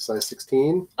skinny, size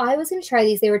 16. I was going to try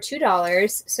these. They were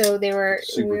 $2. So they were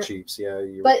Super cheaps. Yeah.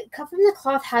 But cut from the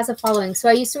cloth has a following. So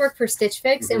I used to work for Stitch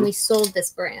Fix and we sold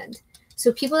this brand.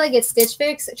 So people that get Stitch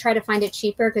Fix try to find it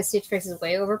cheaper because Stitch Fix is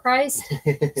way overpriced.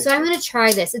 So I'm going to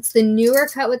try this. It's the newer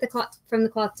cut with the cloth from the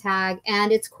cloth tag,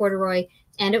 and it's corduroy,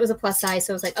 and it was a plus size.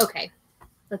 So I was like, okay,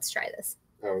 let's try this.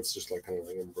 Oh, it's just like kind of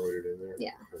like embroidered in there.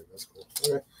 Yeah. Okay, that's cool.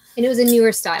 Okay. And it was a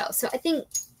newer style. So I think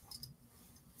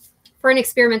for an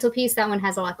experimental piece, that one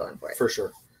has a lot going for it. For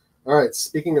sure. All right.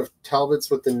 Speaking of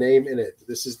Talbots with the name in it,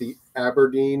 this is the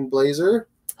Aberdeen blazer.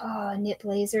 Oh, knit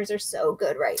blazers are so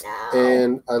good right now.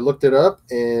 And I looked it up,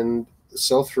 and the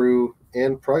sell-through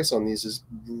and price on these is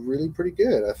really pretty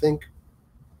good. I think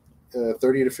 $30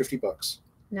 to $50.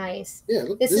 Nice. Yeah,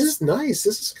 look, this is nice.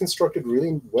 This is constructed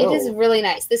really well. It is really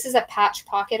nice. This is a patch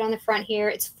pocket on the front here.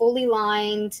 It's fully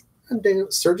lined. And they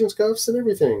have surgeon's cuffs and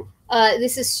everything.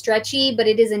 This is stretchy, but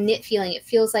it is a knit feeling. It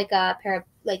feels like a pair of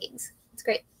leggings. It's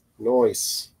great.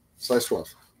 Nice. Size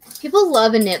 12. People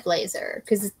love a knit blazer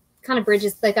because it kind of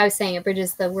bridges, like I was saying, it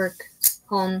bridges the work,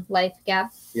 home, life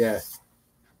gap. Yeah.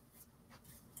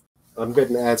 I'm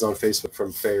getting ads on Facebook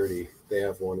from Faherty. They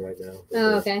have one right now.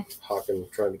 Oh, okay. Hawking,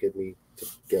 trying to get me to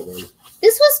get one.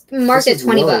 This was marked at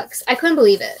 $20. I couldn't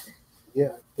believe it.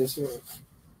 Yeah.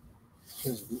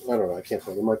 I don't know. I can't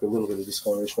tell. There might be a little bit of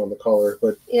discoloration on the collar,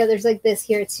 but yeah, there's like this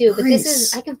here too. But this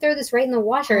is, I can throw this right in the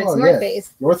washer. It's North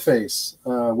Face. North Face,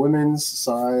 women's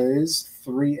size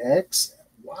 3X.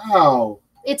 Wow.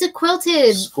 It's a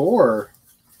quilted score.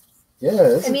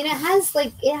 Yeah. I mean, it has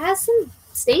some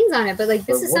stains on it, but like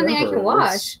this is something I can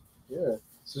wash. Yeah.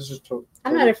 This is just.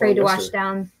 I'm not afraid to wash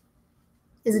down.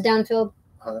 Is it down filled?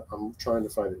 I'm trying to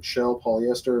find it. Shell,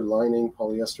 polyester, lining,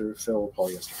 polyester, fill,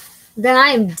 polyester. Then I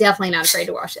am definitely not afraid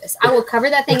to wash this. I will cover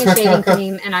that thing in shaving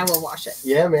cream and I will wash it.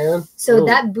 Yeah, man. So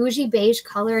that bougie beige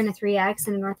color in a 3X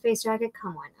and a North Face jacket,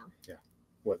 come on now. Yeah.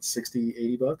 What,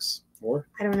 $60, $80 more?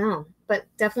 I don't know, but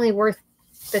definitely worth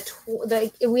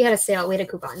we had a sale, we had a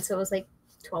coupon, so it was like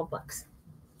 $12.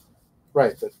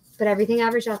 Right, but everything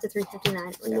averaged out to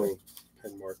 $3.59. Whatever.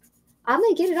 Pen mark. I'm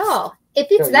gonna get it all. If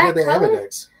it's that color,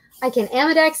 Amedex. I can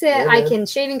Amedex it. Yeah, I can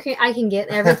shaving cream. I can get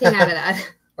everything out of that.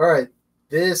 All right.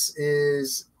 This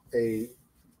is a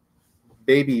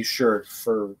baby shirt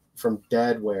from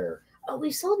Dadwear. Oh,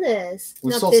 we sold this.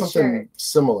 We sold something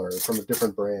similar from a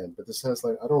different brand, but this has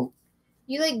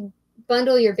You like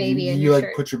bundle your baby in your shirt. You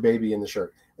like put your baby in the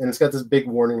shirt, and it's got this big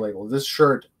warning label. This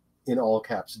shirt, in all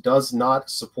caps, does not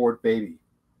support baby.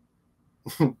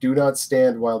 Do not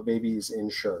stand while baby is in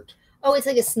shirt. Oh, it's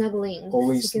like a snuggling.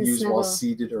 Only used while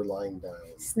seated or lying down.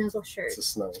 Snuggle shirt. It's a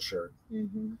snuggle shirt.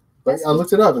 Mm-hmm. But I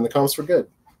looked it up, and the comps were good.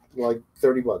 Like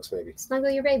 $30 maybe.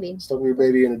 Snuggle your baby. Snuggle your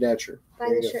baby in a dad shirt. Buy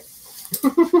the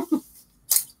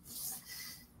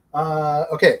shirt.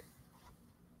 Okay.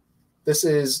 This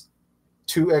is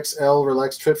 2XL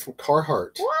relaxed fit from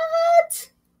Carhartt.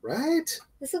 What? Right?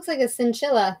 This looks like a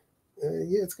chinchilla.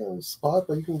 Yeah, it's got a spot,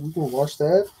 but you can wash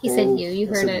that. He said you. You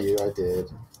heard it. You. I did.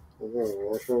 I'm gonna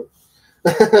wash it.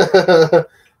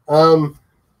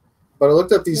 But I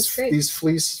looked up these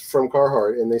fleece from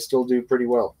Carhartt, and they still do pretty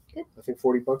well. Good. I think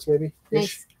 $40 maybe.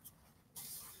 Nice.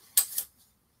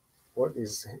 What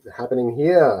is happening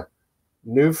here?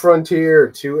 New Frontier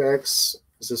 2X.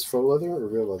 Is this faux leather or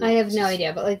real leather? I have no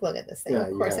idea, but look at this thing. Yeah,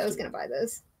 of course I was going to buy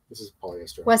this. This is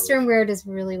polyester. Western wear does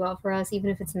really well for us, even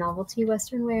if it's novelty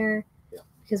Western wear. Yeah.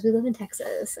 Because we live in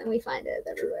Texas and we find it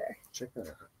everywhere. Check that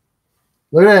out.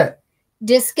 Look at that.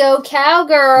 Disco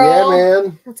cowgirl. Yeah,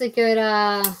 man. That's a good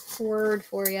word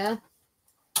for you.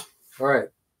 All right.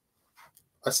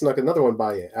 I snuck another one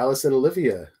by you. Alice and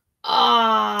Olivia.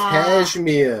 Ah.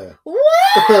 Cashmere. What?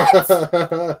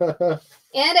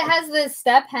 And it has this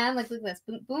step hem. Like, look at this.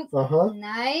 Boom, boom. Uh-huh.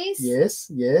 Nice.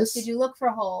 Yes. Did you look for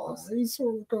holes? I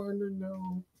so kind of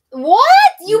know.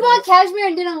 What? You bought cashmere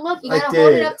and didn't look? You gotta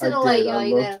hold it up to the light. I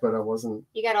looked, but I wasn't.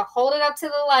 You gotta hold it up to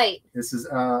the light. This is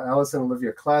Alice and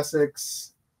Olivia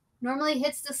Classics. Normally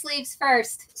hits the sleeves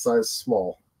first. Size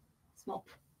small. Small.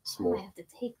 I might have to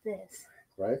take this.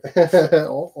 Right?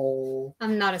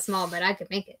 I'm not a small, but I could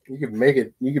make it. You could make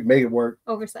it. You could make it work.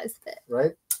 Oversized fit.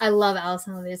 Right? I love Alice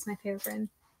and Olivia. It's my favorite brand.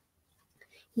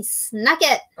 He snuck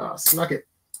it. Oh, snuck it.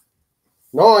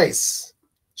 Nice.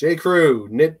 J. Crew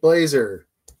knit blazer.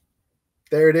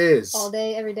 There it is. All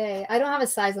day, every day. I don't have a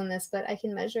size on this, but I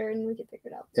can measure and we can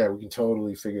figure it out. Yeah, we can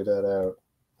totally figure that out.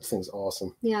 This thing's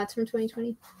awesome. Yeah, it's from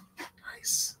 2020.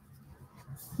 Nice.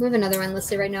 We have another one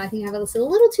listed right now. I think I have it listed a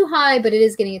little too high, but it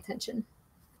is getting attention.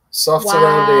 Soft Wow.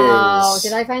 surroundings.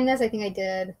 Did I find this? I think I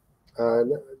did.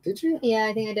 No, did you? Yeah,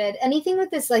 I think I did. Anything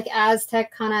with this like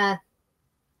Aztec kind of,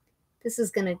 this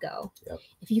is going to go. Yep.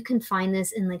 If you can find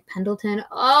this in like Pendleton,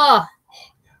 oh.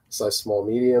 Size small,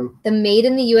 medium. The made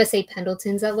in the USA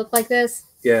Pendletons that look like this.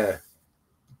 Yeah.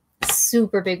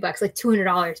 Super big bucks, like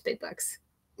 $200 big bucks.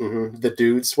 Mm-hmm. The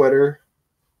dude sweater.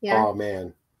 Yeah. Oh,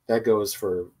 man. That goes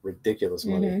for ridiculous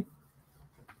money.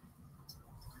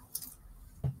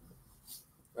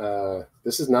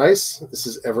 This is nice. This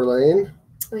is Everlane.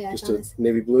 Oh, yeah. Just a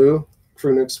navy blue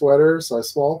crew neck sweater, size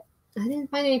small. I didn't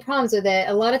find any problems with it.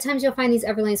 A lot of times you'll find these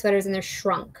Everlane sweaters and they're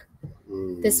shrunk.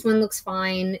 This one looks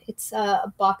fine. It's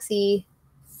a boxy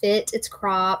fit. It's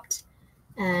cropped.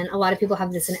 And a lot of people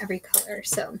have this in every color.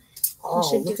 So you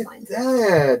should do fine.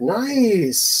 That.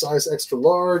 Nice. Size extra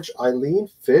large. Eileen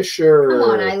Fisher. Come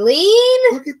on,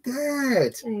 Eileen. Look at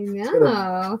that. I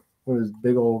know. What is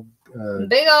big old...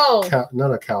 big old.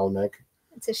 Not a cowl neck.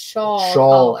 It's a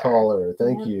shawl collar.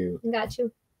 Thank you. Got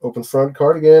you. Open front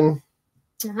cardigan.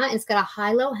 It's got a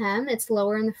high-low hem. It's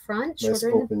lower in the front, shorter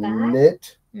in the open back.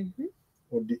 knit.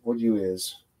 What you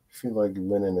is? I feel like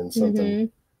linen and something.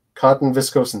 Cotton,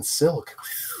 viscose, and silk.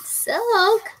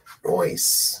 Silk.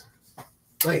 Nice.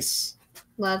 Nice.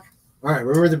 Love. All right.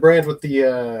 Remember the brand with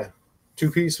the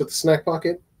two-piece with the snack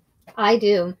pocket? I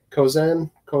do. Kozan.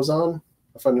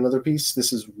 I found another piece.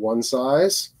 This is one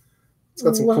size. It's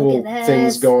got some cool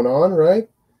things going on, right?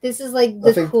 This is like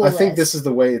the coolest. I think this is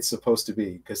the way it's supposed to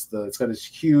be because it's got this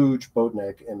huge boat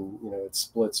neck and it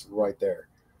splits right there.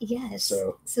 Yes.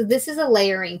 So this is a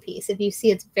layering piece. If you see,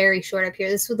 it's very short up here.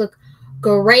 This would look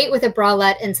great with a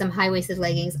bralette and some high-waisted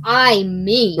leggings. I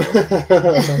mean.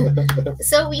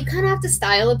 So you kind of have to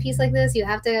style a piece like this. You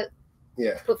have to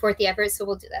put forth the effort. So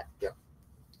we'll do that. Yep.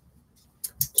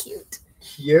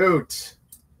 Cute.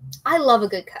 I love a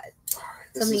good cut.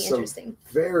 Something interesting.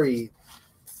 Very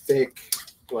thick,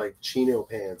 like chino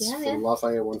pants from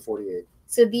Lafayette 148.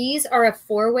 So these are a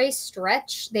 4-way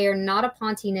stretch. They are not a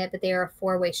Ponte knit, but they are a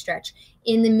 4-way stretch.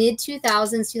 In the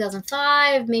mid-2000s,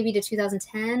 2005, maybe to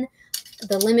 2010,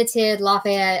 the Limited,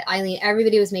 Lafayette, Eileen,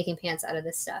 everybody was making pants out of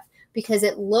this stuff because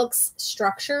it looks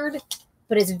structured,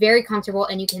 but it's very comfortable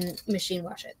and you can machine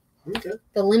wash it. Okay.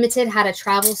 The Limited had a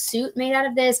travel suit made out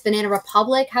of this. Banana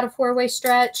Republic had a 4-way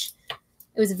stretch.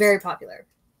 It was very popular.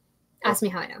 Ask me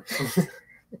how I know.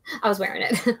 I was wearing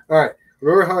it. All right.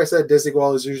 Remember how I said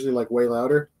Desigual is usually like way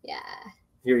louder? Yeah.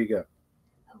 Here you go.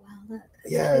 Oh, wow. Look.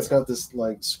 Yeah, it's got this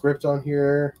like script on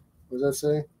here. What does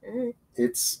that say?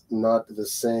 It's not the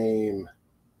same.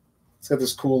 It's got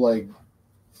this cool like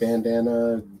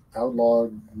bandana outlaw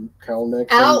cowl neck.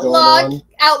 Outlaw neck.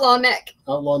 Outlaw neck.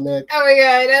 Oh my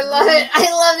god, I love it.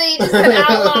 I love that you just said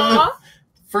outlaw.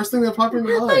 First thing that popped in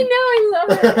my mind. I know, I love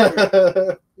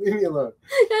it. Leave me alone.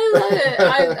 I love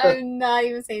it. I'm not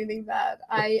even saying anything bad.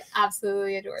 I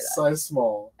absolutely adore that. Size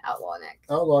small. Outlaw neck.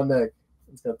 Outlaw neck.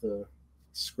 It's got the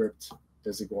script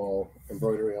Desigual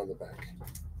embroidery on the back.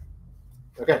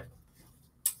 Okay.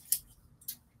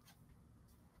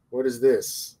 What is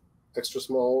this? Extra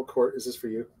small court. Is this for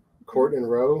you? Court and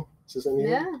row? Is this in here?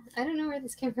 Yeah, I don't know where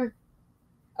this came from.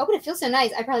 Oh, but it feels so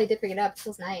nice. I probably did pick it up. It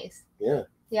feels nice. Yeah.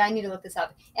 Yeah, I need to look this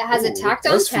up. It has a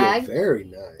tacked-on tag. Very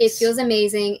nice. It feels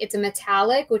amazing. It's a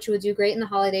metallic, which would do great in the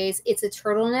holidays. It's a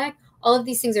turtleneck. All of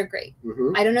these things are great.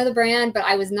 I don't know the brand, but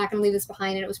I was not going to leave this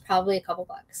behind, and it was probably a couple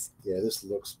bucks. Yeah, this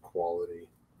looks quality.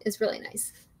 It's really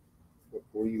nice.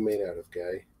 What are you made out of,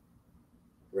 Guy?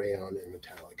 Rayon and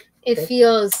metallic. It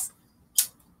feels...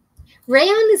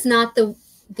 Rayon is not the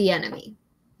enemy.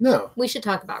 No. We should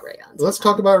talk about rayon. Let's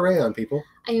talk about rayon, people.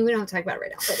 I mean, we don't have to talk about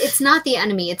rayon, but it's not the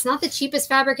enemy. It's not the cheapest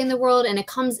fabric in the world, and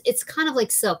it's kind of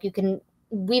like silk. You can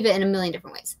weave it in a million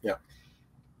different ways. Yeah.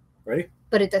 Ready?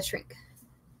 But it does shrink.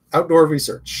 Outdoor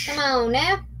research. Come on,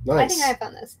 now. Nice. I think I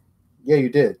found this. Yeah, you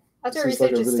did. Outdoor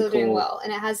research is still doing well,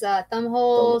 and it has thumb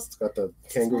holes. It's got the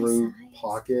kangaroo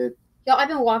pocket. Yo, I've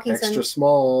been walking extra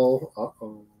small.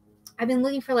 Uh-oh. I've been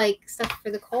looking for like stuff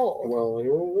for the cold. Well,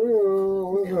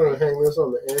 we're gonna hang this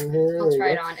on the end here. I'll try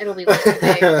it on. It'll be way too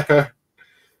big.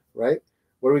 Right?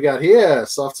 What do we got here?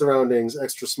 Soft surroundings,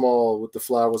 extra small with the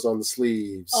flowers on the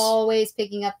sleeves. Always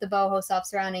picking up the boho soft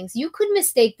surroundings. You could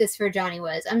mistake this for Johnny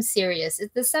Was. I'm serious.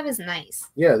 This stuff is nice.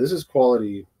 Yeah, this is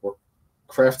quality work,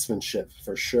 craftsmanship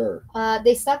for sure.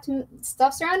 They stopped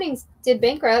surroundings. Did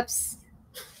bankrupts.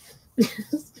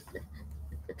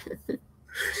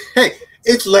 Hey,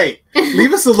 it's late.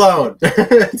 Leave us alone.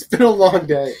 It's been a long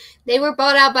day. They were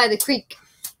bought out by the creek.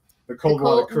 The cold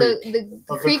water creek.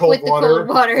 The creek with the cold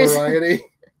waters. Variety.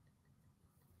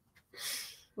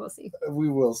 We'll see. We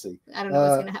will see. I don't know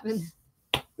what's gonna happen.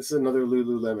 This is another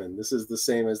Lululemon. This is the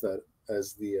same as that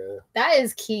That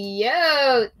is cute.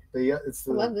 It's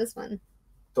I love this one.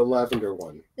 The lavender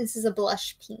one. This is a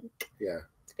blush pink. Yeah.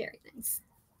 It's very nice.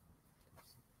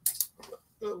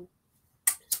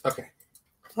 Okay.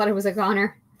 I thought it was a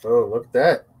goner. Oh, look at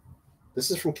that.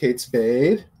 This is from Kate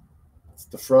Spade. It's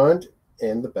the front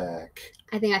and the back.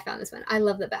 I think I found this one. I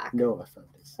love the back. No, I found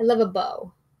this. I love a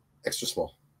bow. Extra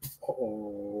small.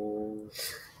 Oh.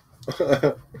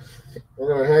 I'm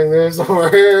gonna hang this over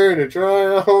here to try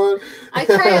on. I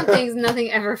try on things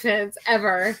nothing ever fits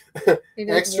ever.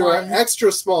 Maybe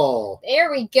extra small.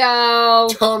 There we go.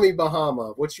 Tommy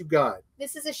Bahama. What you got?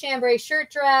 This is a chambray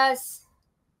shirt dress.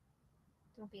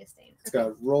 Don't be a stain. It's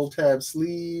got roll tab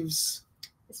sleeves.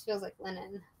 This feels like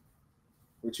linen.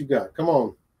 What you got? Come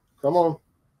on. Come on.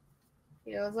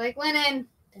 Feels like linen.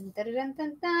 Dun, dun, dun,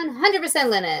 dun, dun. 100%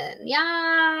 linen.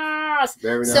 Yes.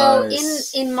 Very nice. So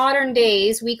in modern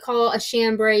days, we call a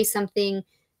chambray something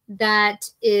that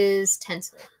is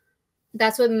tencel.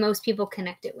 That's what most people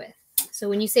connect it with. So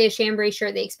when you say a chambray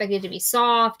shirt, they expect it to be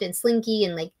soft and slinky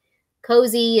and like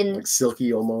cozy and like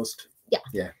silky almost. Yeah.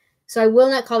 Yeah. So I will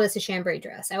not call this a chambray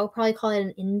dress. I will probably call it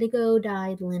an indigo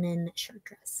dyed linen shirt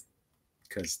dress.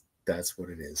 Because that's what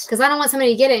it is. Because I don't want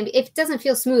somebody to get it if it doesn't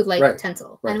feel smooth like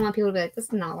tencel. Right. I don't want people to be like, this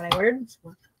is not what I ordered.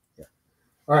 Yeah.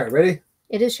 All right, ready?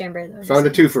 It is chambray though. Found a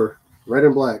twofer, red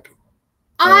and black.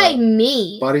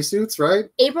 Bodysuits, right?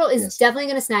 April is definitely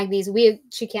going to snag these.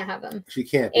 She can't have them. She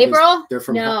can't. April? They're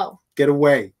from no. Get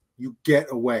away. You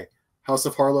get away. House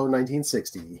of Harlow,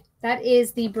 1960. That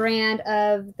is the brand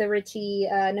of the Richie,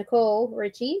 Nicole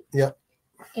Richie. Yep.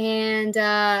 And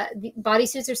the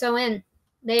bodysuits are so in.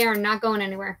 They are not going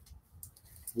anywhere.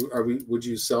 Would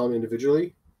you sell them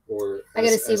individually, or I got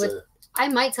to see what I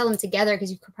might sell them together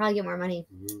because you could probably get more money.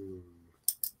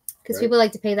 Because people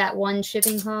like to pay that one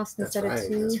shipping cost instead of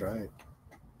two. That's right.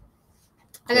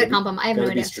 I gotta comp them. I have no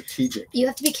idea. Strategic. You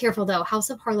have to be careful though. House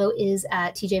of Harlow is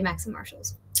at TJ Maxx and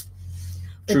Marshalls.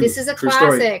 But this is a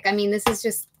classic. Story. I mean, this is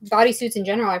just bodysuits in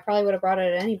general. I probably would have brought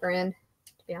it at any brand,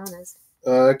 to be honest.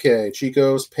 Okay,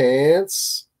 Chico's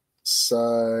pants,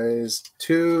 size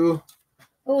 2.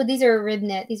 Oh, these are rib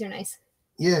knit. These are nice.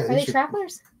 Yeah. Are they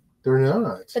travelers? They're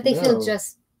not. But they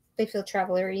feel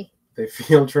traveler-y. They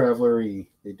feel traveler-y.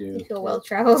 They do. They feel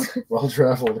well-traveled.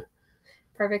 Well-traveled.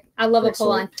 Perfect. I love a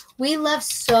pull-on. We love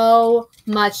so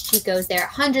much Chico's there.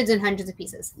 Hundreds and hundreds of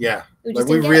pieces. Yeah. We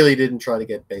really didn't try to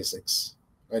get basics.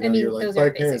 I know you're like, buy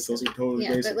pants. Those are totally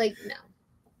basic. But like, no.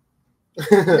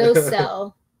 Those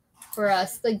sell for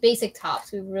us. Like basic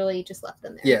tops. We really just left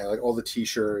them there. Yeah, like all the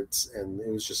t-shirts, and it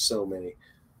was just so many.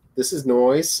 This is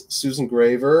Noise, Susan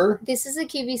Graver. This is a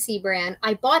QVC brand.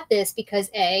 I bought this because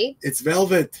it's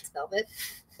velvet. It's velvet.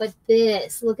 But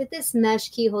look at this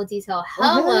mesh keyhole detail.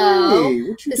 Hello. Hey,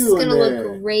 what you this is going to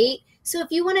look great. So if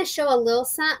you want to show a little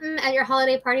something at your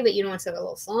holiday party, but you don't want to show a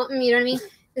little something, you know what I mean?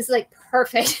 This is like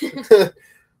perfect.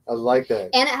 I like that.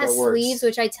 And it has sleeves,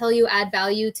 which I tell you add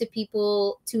value to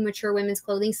people, to mature women's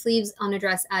clothing. Sleeves on a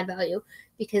dress add value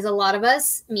because a lot of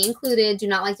us, me included, do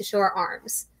not like to show our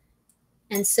arms.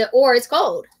 And so, or it's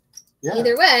cold. Yeah.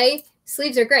 Either way,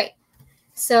 sleeves are great.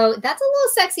 So that's a little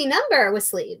sexy number with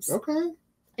sleeves. Okay.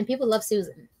 And people love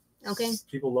Susan. Okay.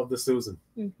 People love the Susan.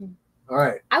 Mm-hmm. All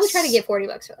right. I would try to get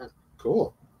 $40 for them.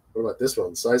 Cool. What about this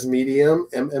one? Size medium,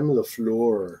 Le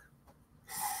Fleur.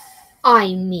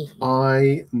 I mean.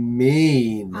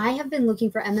 I have been looking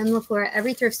for Le Fleur at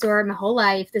every thrift store my whole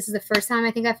life. This is the first time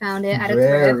I think I found it at a thrift.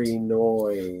 Very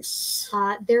nice.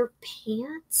 Their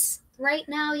pants right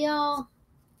now, y'all.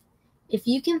 If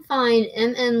you can find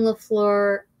Le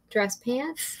Fleur dress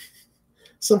pants.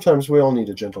 Sometimes we all need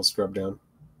a gentle scrub down.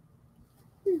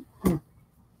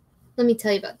 Let me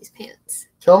tell you about these pants.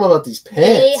 Tell them about these pants.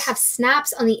 They have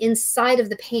snaps on the inside of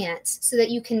the pants so that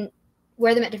you can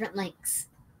wear them at different lengths.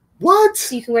 What?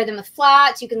 So you can wear them with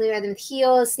flats. You can wear them with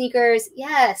heels, sneakers.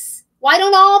 Yes. Why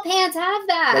don't all pants have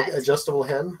that? Like adjustable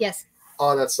hem? Yes.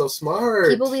 Oh, that's so smart.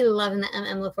 People be loving the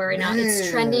Le Fleur right now.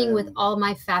 It's trending with all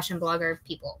my fashion blogger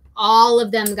people. All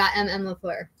of them got Le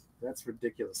Fleur. That's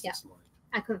ridiculous. Yeah. Smart.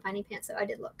 I couldn't find any pants, so I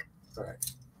did look. All right.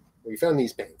 We found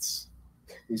these pants.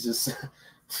 These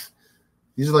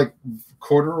are like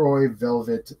corduroy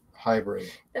velvet hybrid.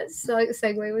 That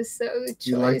segue was so choice.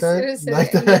 You like that? It was so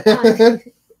like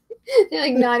that? They're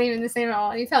like not even the same at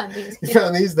all. You found these. You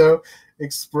found these though.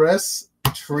 Express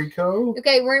Tricot.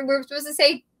 Okay, we're supposed to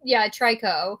say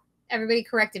tricot, everybody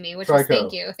corrected me, which was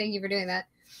thank you. Thank you for doing that.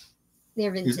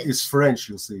 They're vintage. It's French,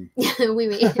 you'll see.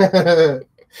 Oui.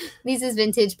 These is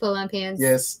vintage pull-on pants.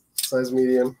 Yes, size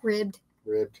medium. Ribbed.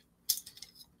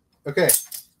 Okay,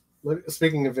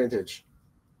 speaking of vintage.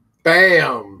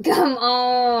 Bam! Come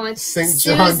on. St.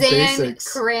 John Suzanne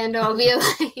Basics. Crandall.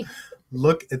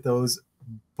 Look at those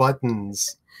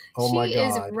buttons. Oh my God. She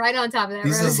is right on top of that.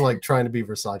 This is like trying to be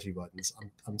Versace buttons.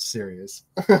 I'm serious.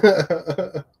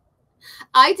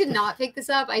 I did not pick this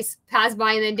up. I passed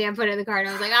by and then Dan put it in the cart. And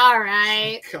I was like, all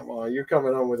right. Come on, you're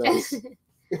coming on with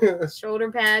us.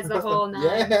 Shoulder pads, the whole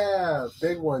nine. Yeah,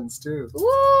 big ones too. Woo!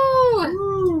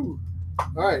 Woo!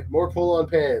 All right, more pull-on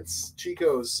pants.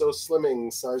 Chico's So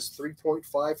Slimming, size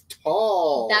 3.5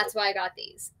 tall. That's why I got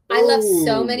these. I love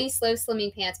so many slow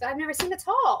slimming pants, but I've never seen a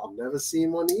tall. Never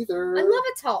seen one either. I love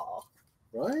a tall.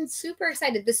 Right? Super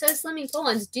excited. The So Slimming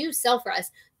pull-ons do sell for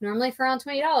us, normally for around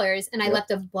 $20, and I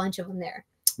left a bunch of them there.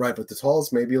 Right, but the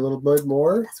talls maybe a little bit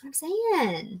more. That's what I'm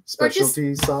saying.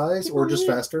 Specialty size or just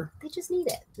faster. They just need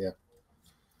it. Yeah.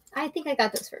 I think I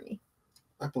got those for me.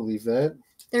 I believe that.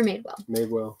 They're Madewell.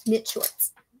 Madewell. Knit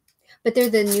shorts. But they're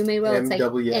the new Madewell. It's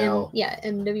MWL. Like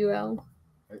MWL.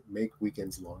 Make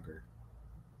weekends longer.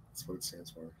 That's what it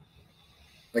stands for.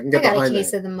 I can get I got behind a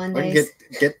case that. of the Mondays. I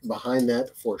can get behind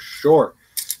that for sure.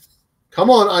 Come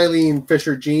on, Eileen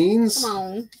Fisher jeans. Come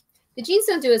on. The jeans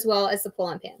don't do as well as the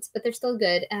pull-on pants, but they're still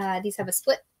good. These have a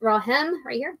split raw hem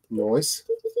right here. Nice.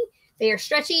 They are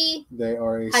stretchy. They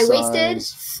are a high-waisted.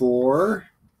 size 4.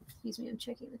 Excuse me, I'm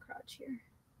checking the crotch here.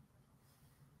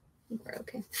 I think we're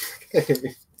okay.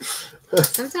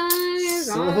 Sometimes.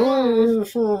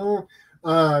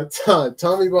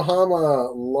 Tommy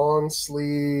Bahama long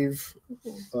sleeve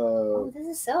This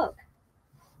is silk.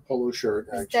 polo shirt.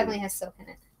 This Actually, definitely has silk in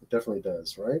it. it definitely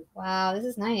does, right? Wow, this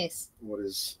is nice. What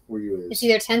were you? It's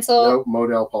either tencel. No,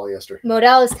 modal polyester.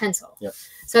 Modal is tencel. Yep.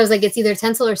 So I was like, it's either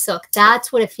tencel or silk.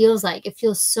 That's what it feels like. It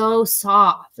feels so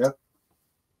soft. Yep.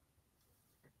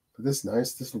 But this is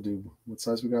nice. This will do. What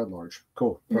size we got? Large.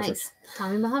 Cool. Perfect. Nice.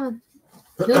 Tommy Bahama.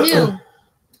 Who knew?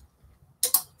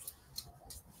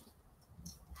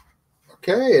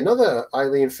 Okay, another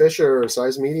Eileen Fisher,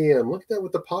 size medium. Look at that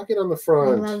with the pocket on the I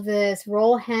front. love this.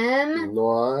 Roll hem.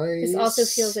 Nice. This also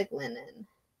feels like linen.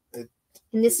 And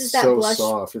this is that so blush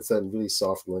soft. It's that really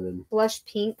soft linen. blush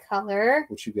pink color.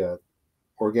 What you got?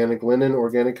 Organic linen,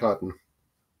 organic cotton.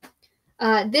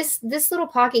 This little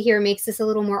pocket here makes this a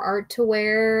little more art to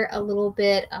wear, a little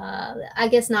bit I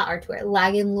guess not art to wear,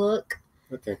 lagging look.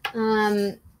 Okay.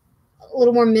 A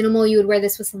little more minimal. You would wear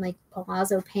this with some like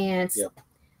palazzo pants. Yep.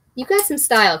 You got some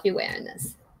style if you're wearing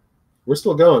this. We're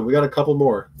still going. We got a couple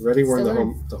more. Ready? We're Still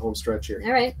in the home stretch here.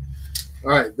 All right. All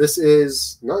right. This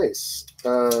is nice.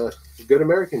 Good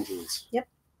American jeans. Yep.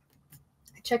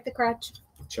 I checked the crotch.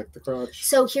 Check the crotch.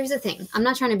 So here's the thing. I'm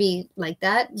not trying to be like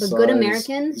that, but Size Good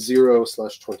American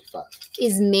 0/25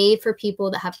 is made for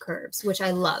people that have curves, which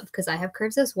I love because I have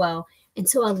curves as well. And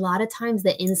so a lot of times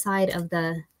the inside of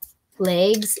the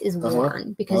legs is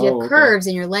worn because you have curves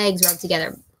and your legs rub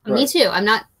together. Right. Me too. I'm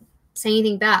not saying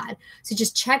anything bad. So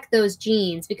just check those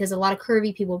jeans because a lot of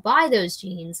curvy people buy those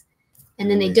jeans and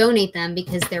then they donate them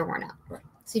because they're worn out. Right.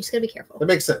 So you just gotta be careful. That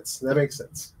makes sense.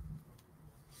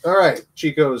 All right.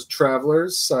 Chico's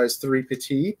Travelers, size 3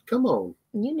 petite. Come on.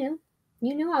 You knew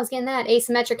I was getting that.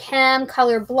 Asymmetric hem,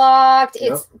 color blocked.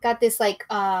 Yep. It's got this like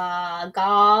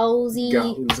gauzy.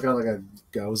 It's got like a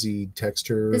gauzy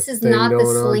texture. This is not the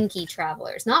slinky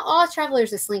Travelers. Not all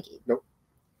Travelers are slinky. Nope.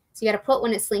 So you got to put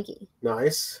when it's slinky.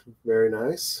 Nice. Very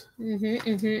nice.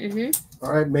 Mm-hmm.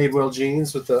 All right. Madewell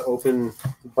jeans with the open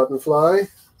button fly.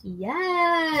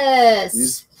 Yes.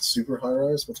 These super high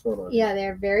rise. What's going on? Yeah,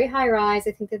 they're very high rise.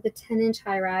 I think they're the 10-inch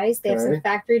high rise. They have some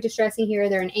factory distressing here.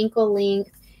 They're an ankle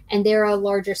length, and they're a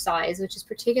larger size, which is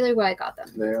particularly why I got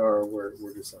them. They are. We're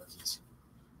good sizes.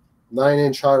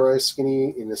 9-inch high rise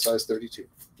skinny in a size 32.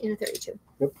 In a 32.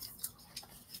 Yep.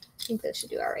 I think those should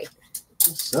do all right.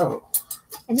 So.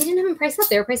 And they didn't have them priced up.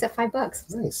 They were priced at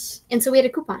 $5. Nice. And so we had a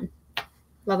coupon.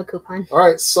 Love a coupon. All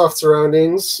right, soft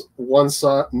surroundings, one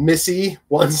size. Missy,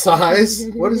 one size.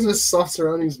 What is this soft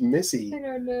surroundings Missy? I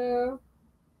don't know.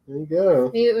 There you go.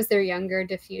 Maybe it was their younger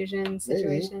diffusion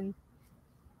situation.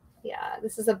 Maybe. Yeah,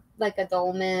 this is like a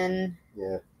dolman.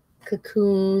 Yeah.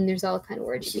 Cocoon. There's all kind of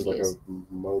words this you is can like use.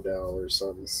 a modal or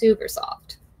something. Super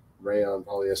soft. Rayon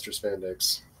polyester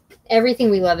spandex. Everything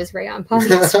we love is rayon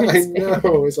polyester. I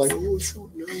know. It's like, oh, it's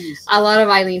so nice. A lot of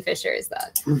Eileen Fisher is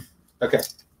that. Okay.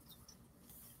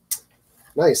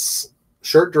 Nice.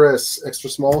 Shirt dress, extra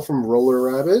small from Roller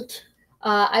Rabbit.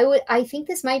 I think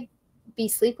this might be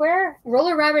sleepwear.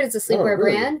 Roller Rabbit is a sleepwear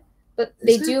really? brand, but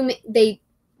they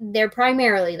They're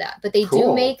primarily that, but they do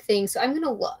Cool. make things. So I'm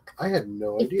gonna look. I had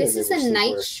no If idea. this they is were a sleepwear.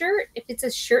 nightshirt, if it's a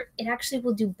shirt, it actually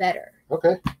will do better.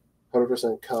 Okay.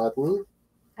 100% cotton.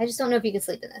 I just don't know if you could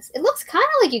sleep in this. It looks kind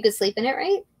of like you could sleep in it,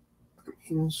 right?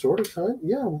 Sort of, kind.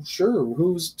 Yeah, sure.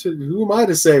 Who am I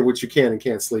to say what you can and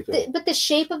can't sleep in? But the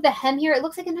shape of the hem here, it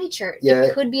looks like a nightshirt. Yeah.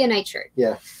 It could be a nightshirt.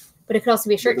 Yeah. But it could also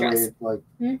be a shirt dress. Like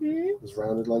it's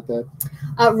rounded like that.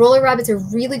 Roller Rabbit's a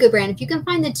really good brand. If you can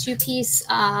find the 2-piece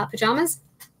pajamas,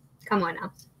 come on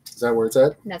now. Is that where it's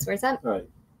at? That's where it's at. All right.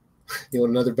 You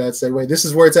want another bad segue? This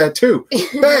is where it's at too.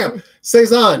 Bam!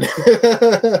 Saison.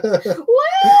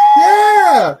 What?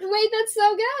 Yeah! Wait, that's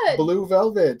so good. Blue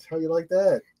velvet. How you like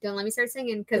that? Don't let me start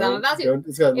singing because I'm about to.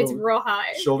 It's real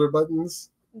high. Shoulder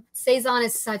buttons. Saison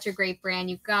is such a great brand,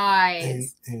 you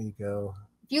guys. There you go.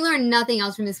 If you learn nothing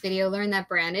else from this video, learn that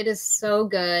brand. It is so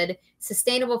good.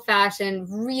 Sustainable fashion,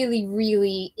 really,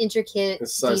 really intricate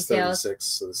It's size details. 36,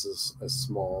 so this is a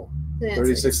small. Yeah,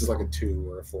 36 is like a 2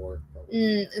 or a 4.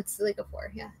 It's like a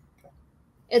 4, yeah.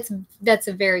 That's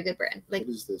a very good brand. Like,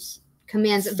 what is this?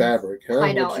 Commands Fabric, huh?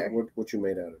 high dollar. What you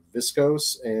made out of?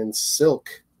 Viscose and silk.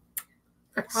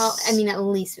 I mean, at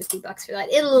least $50 for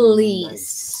that. At least.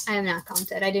 Nice. I have not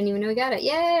counted. I didn't even know we got it.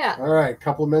 Yeah. All right,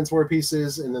 couple of menswear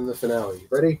pieces, and then the finale.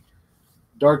 Ready?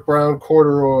 Dark brown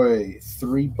corduroy,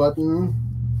 3-button,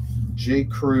 J.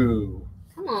 Crew.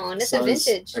 Come on, it's a Size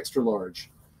vintage. Extra large.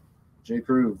 J.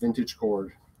 Crew vintage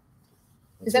cord.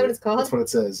 Is that what it's called? That's what it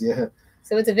says. Yeah.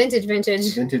 So it's a vintage.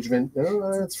 Vintage.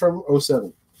 No, it's from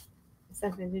 07. It's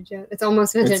not vintage yet. It's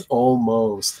almost vintage. It's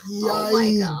almost. Oh my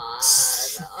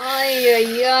Yikes. god.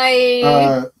 Ay, ay,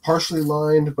 ay. Partially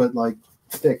lined, but like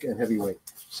thick and heavyweight.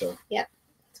 So. Yep.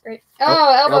 It's great.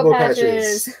 Oh, elbow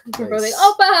patches. People are like,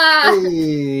 Opa!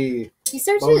 Hey. You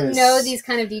start Bonus. to know these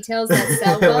kind of details that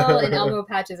sell well, and elbow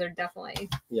patches are definitely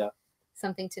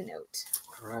something to note.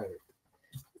 All right.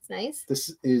 It's nice.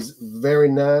 This is very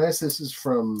nice. This is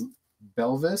from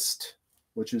Belvist,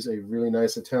 which is a really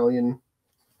nice Italian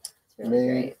Really made.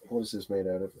 great. What is this made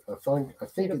out of? I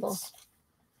think Beautiful.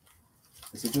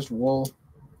 is it just wool?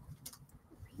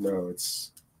 No,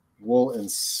 it's wool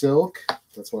and silk.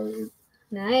 That's why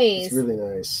Nice. it's really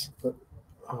nice. But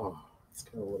it's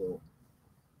got a little,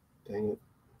 dang it,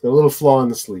 got a little flaw in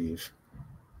the sleeve.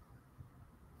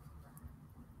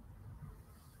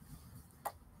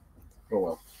 Oh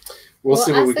well. We'll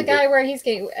see what we ask the can guy do. where he's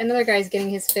getting. Another guy's getting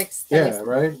his fix. Yeah,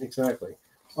 right. Exactly.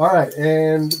 All right,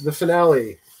 and the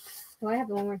finale. Oh, I have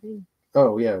one more thing.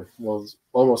 Oh yeah, well, it's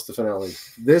almost the finale.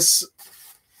 This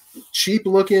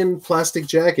cheap-looking plastic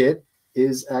jacket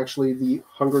is actually the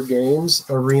Hunger Games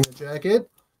arena jacket,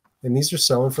 and these are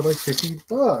selling for like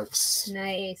 $50.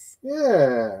 Nice.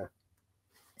 Yeah.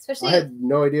 Especially. I had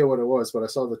no idea what it was, but I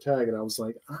saw the tag and I was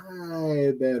like,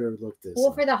 I better look this Well,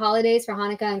 up. for the holidays, for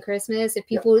Hanukkah and Christmas, if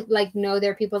people like know there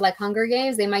are people like Hunger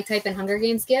Games, they might type in Hunger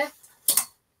Games gift.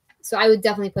 So I would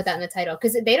definitely put that in the title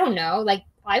because they don't know. Like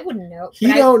I wouldn't know.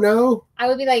 He don't know. I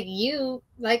would be like, you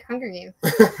like Hunger Games.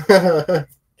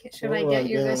 Should I get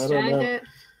you this jacket?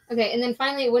 Okay, and then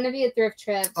finally, it wouldn't be a thrift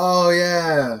trip. Oh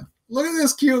yeah. Look at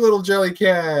this cute little jelly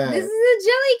cat. This is a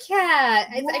jelly cat.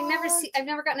 I've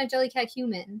never gotten a jelly cat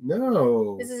human.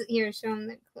 No. This is here. Show them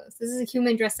that close. This is a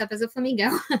human dressed up as a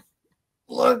flamingo.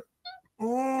 Look.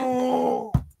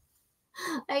 Oh.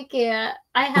 I can't.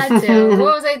 I had to.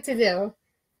 What was I to do?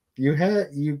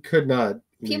 You could not.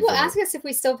 People ask us if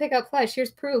we still pick up plush.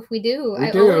 Here's proof. We do. We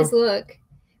I do. always look.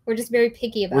 We're just very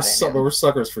picky about it. We're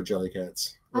suckers for jelly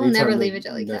cats. I'll never leave a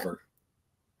jelly cat. Never.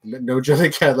 No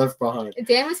jelly cat left behind.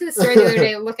 Dan went to the store the other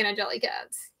day looking at jelly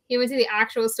cats. He went to the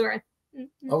actual store.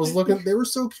 I was looking. They were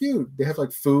so cute. They have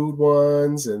like food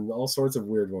ones and all sorts of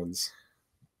weird ones.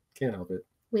 Can't help it.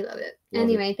 We love it. Love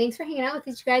Anyway, thanks for hanging out with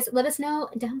us, you guys. Let us know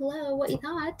down below what you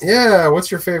thought. Yeah.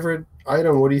 What's your favorite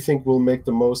item? What do you think will make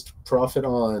the most profit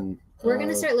on? We're going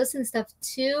to start listening to stuff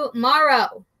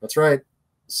tomorrow. That's right.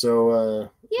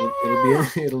 So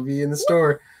it'll be in the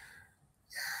store.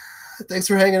 Thanks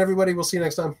for hanging, everybody. We'll see you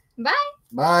next time. Bye.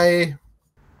 Bye.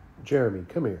 Jeremy,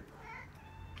 come here.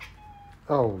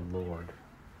 Oh, Lord.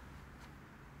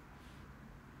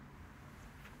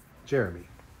 Jeremy,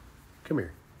 come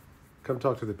here. Come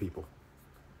talk to the people.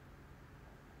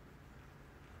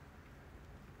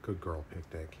 Good girl,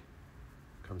 Picnic.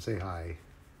 Come say hi.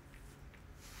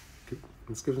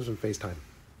 Let's give him some FaceTime.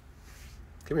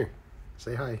 Come here.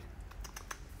 Say hi.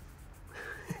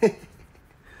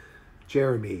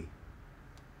 Jeremy.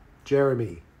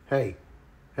 Jeremy. Hey.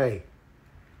 Hey.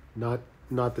 Not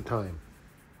the time.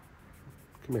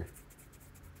 Come here.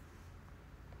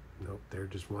 Nope, they're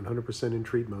just 100% in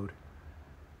treat mode.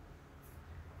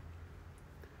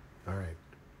 All right.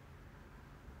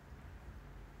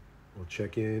 We'll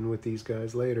check in with these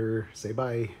guys later. Say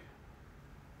bye.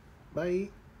 Bye.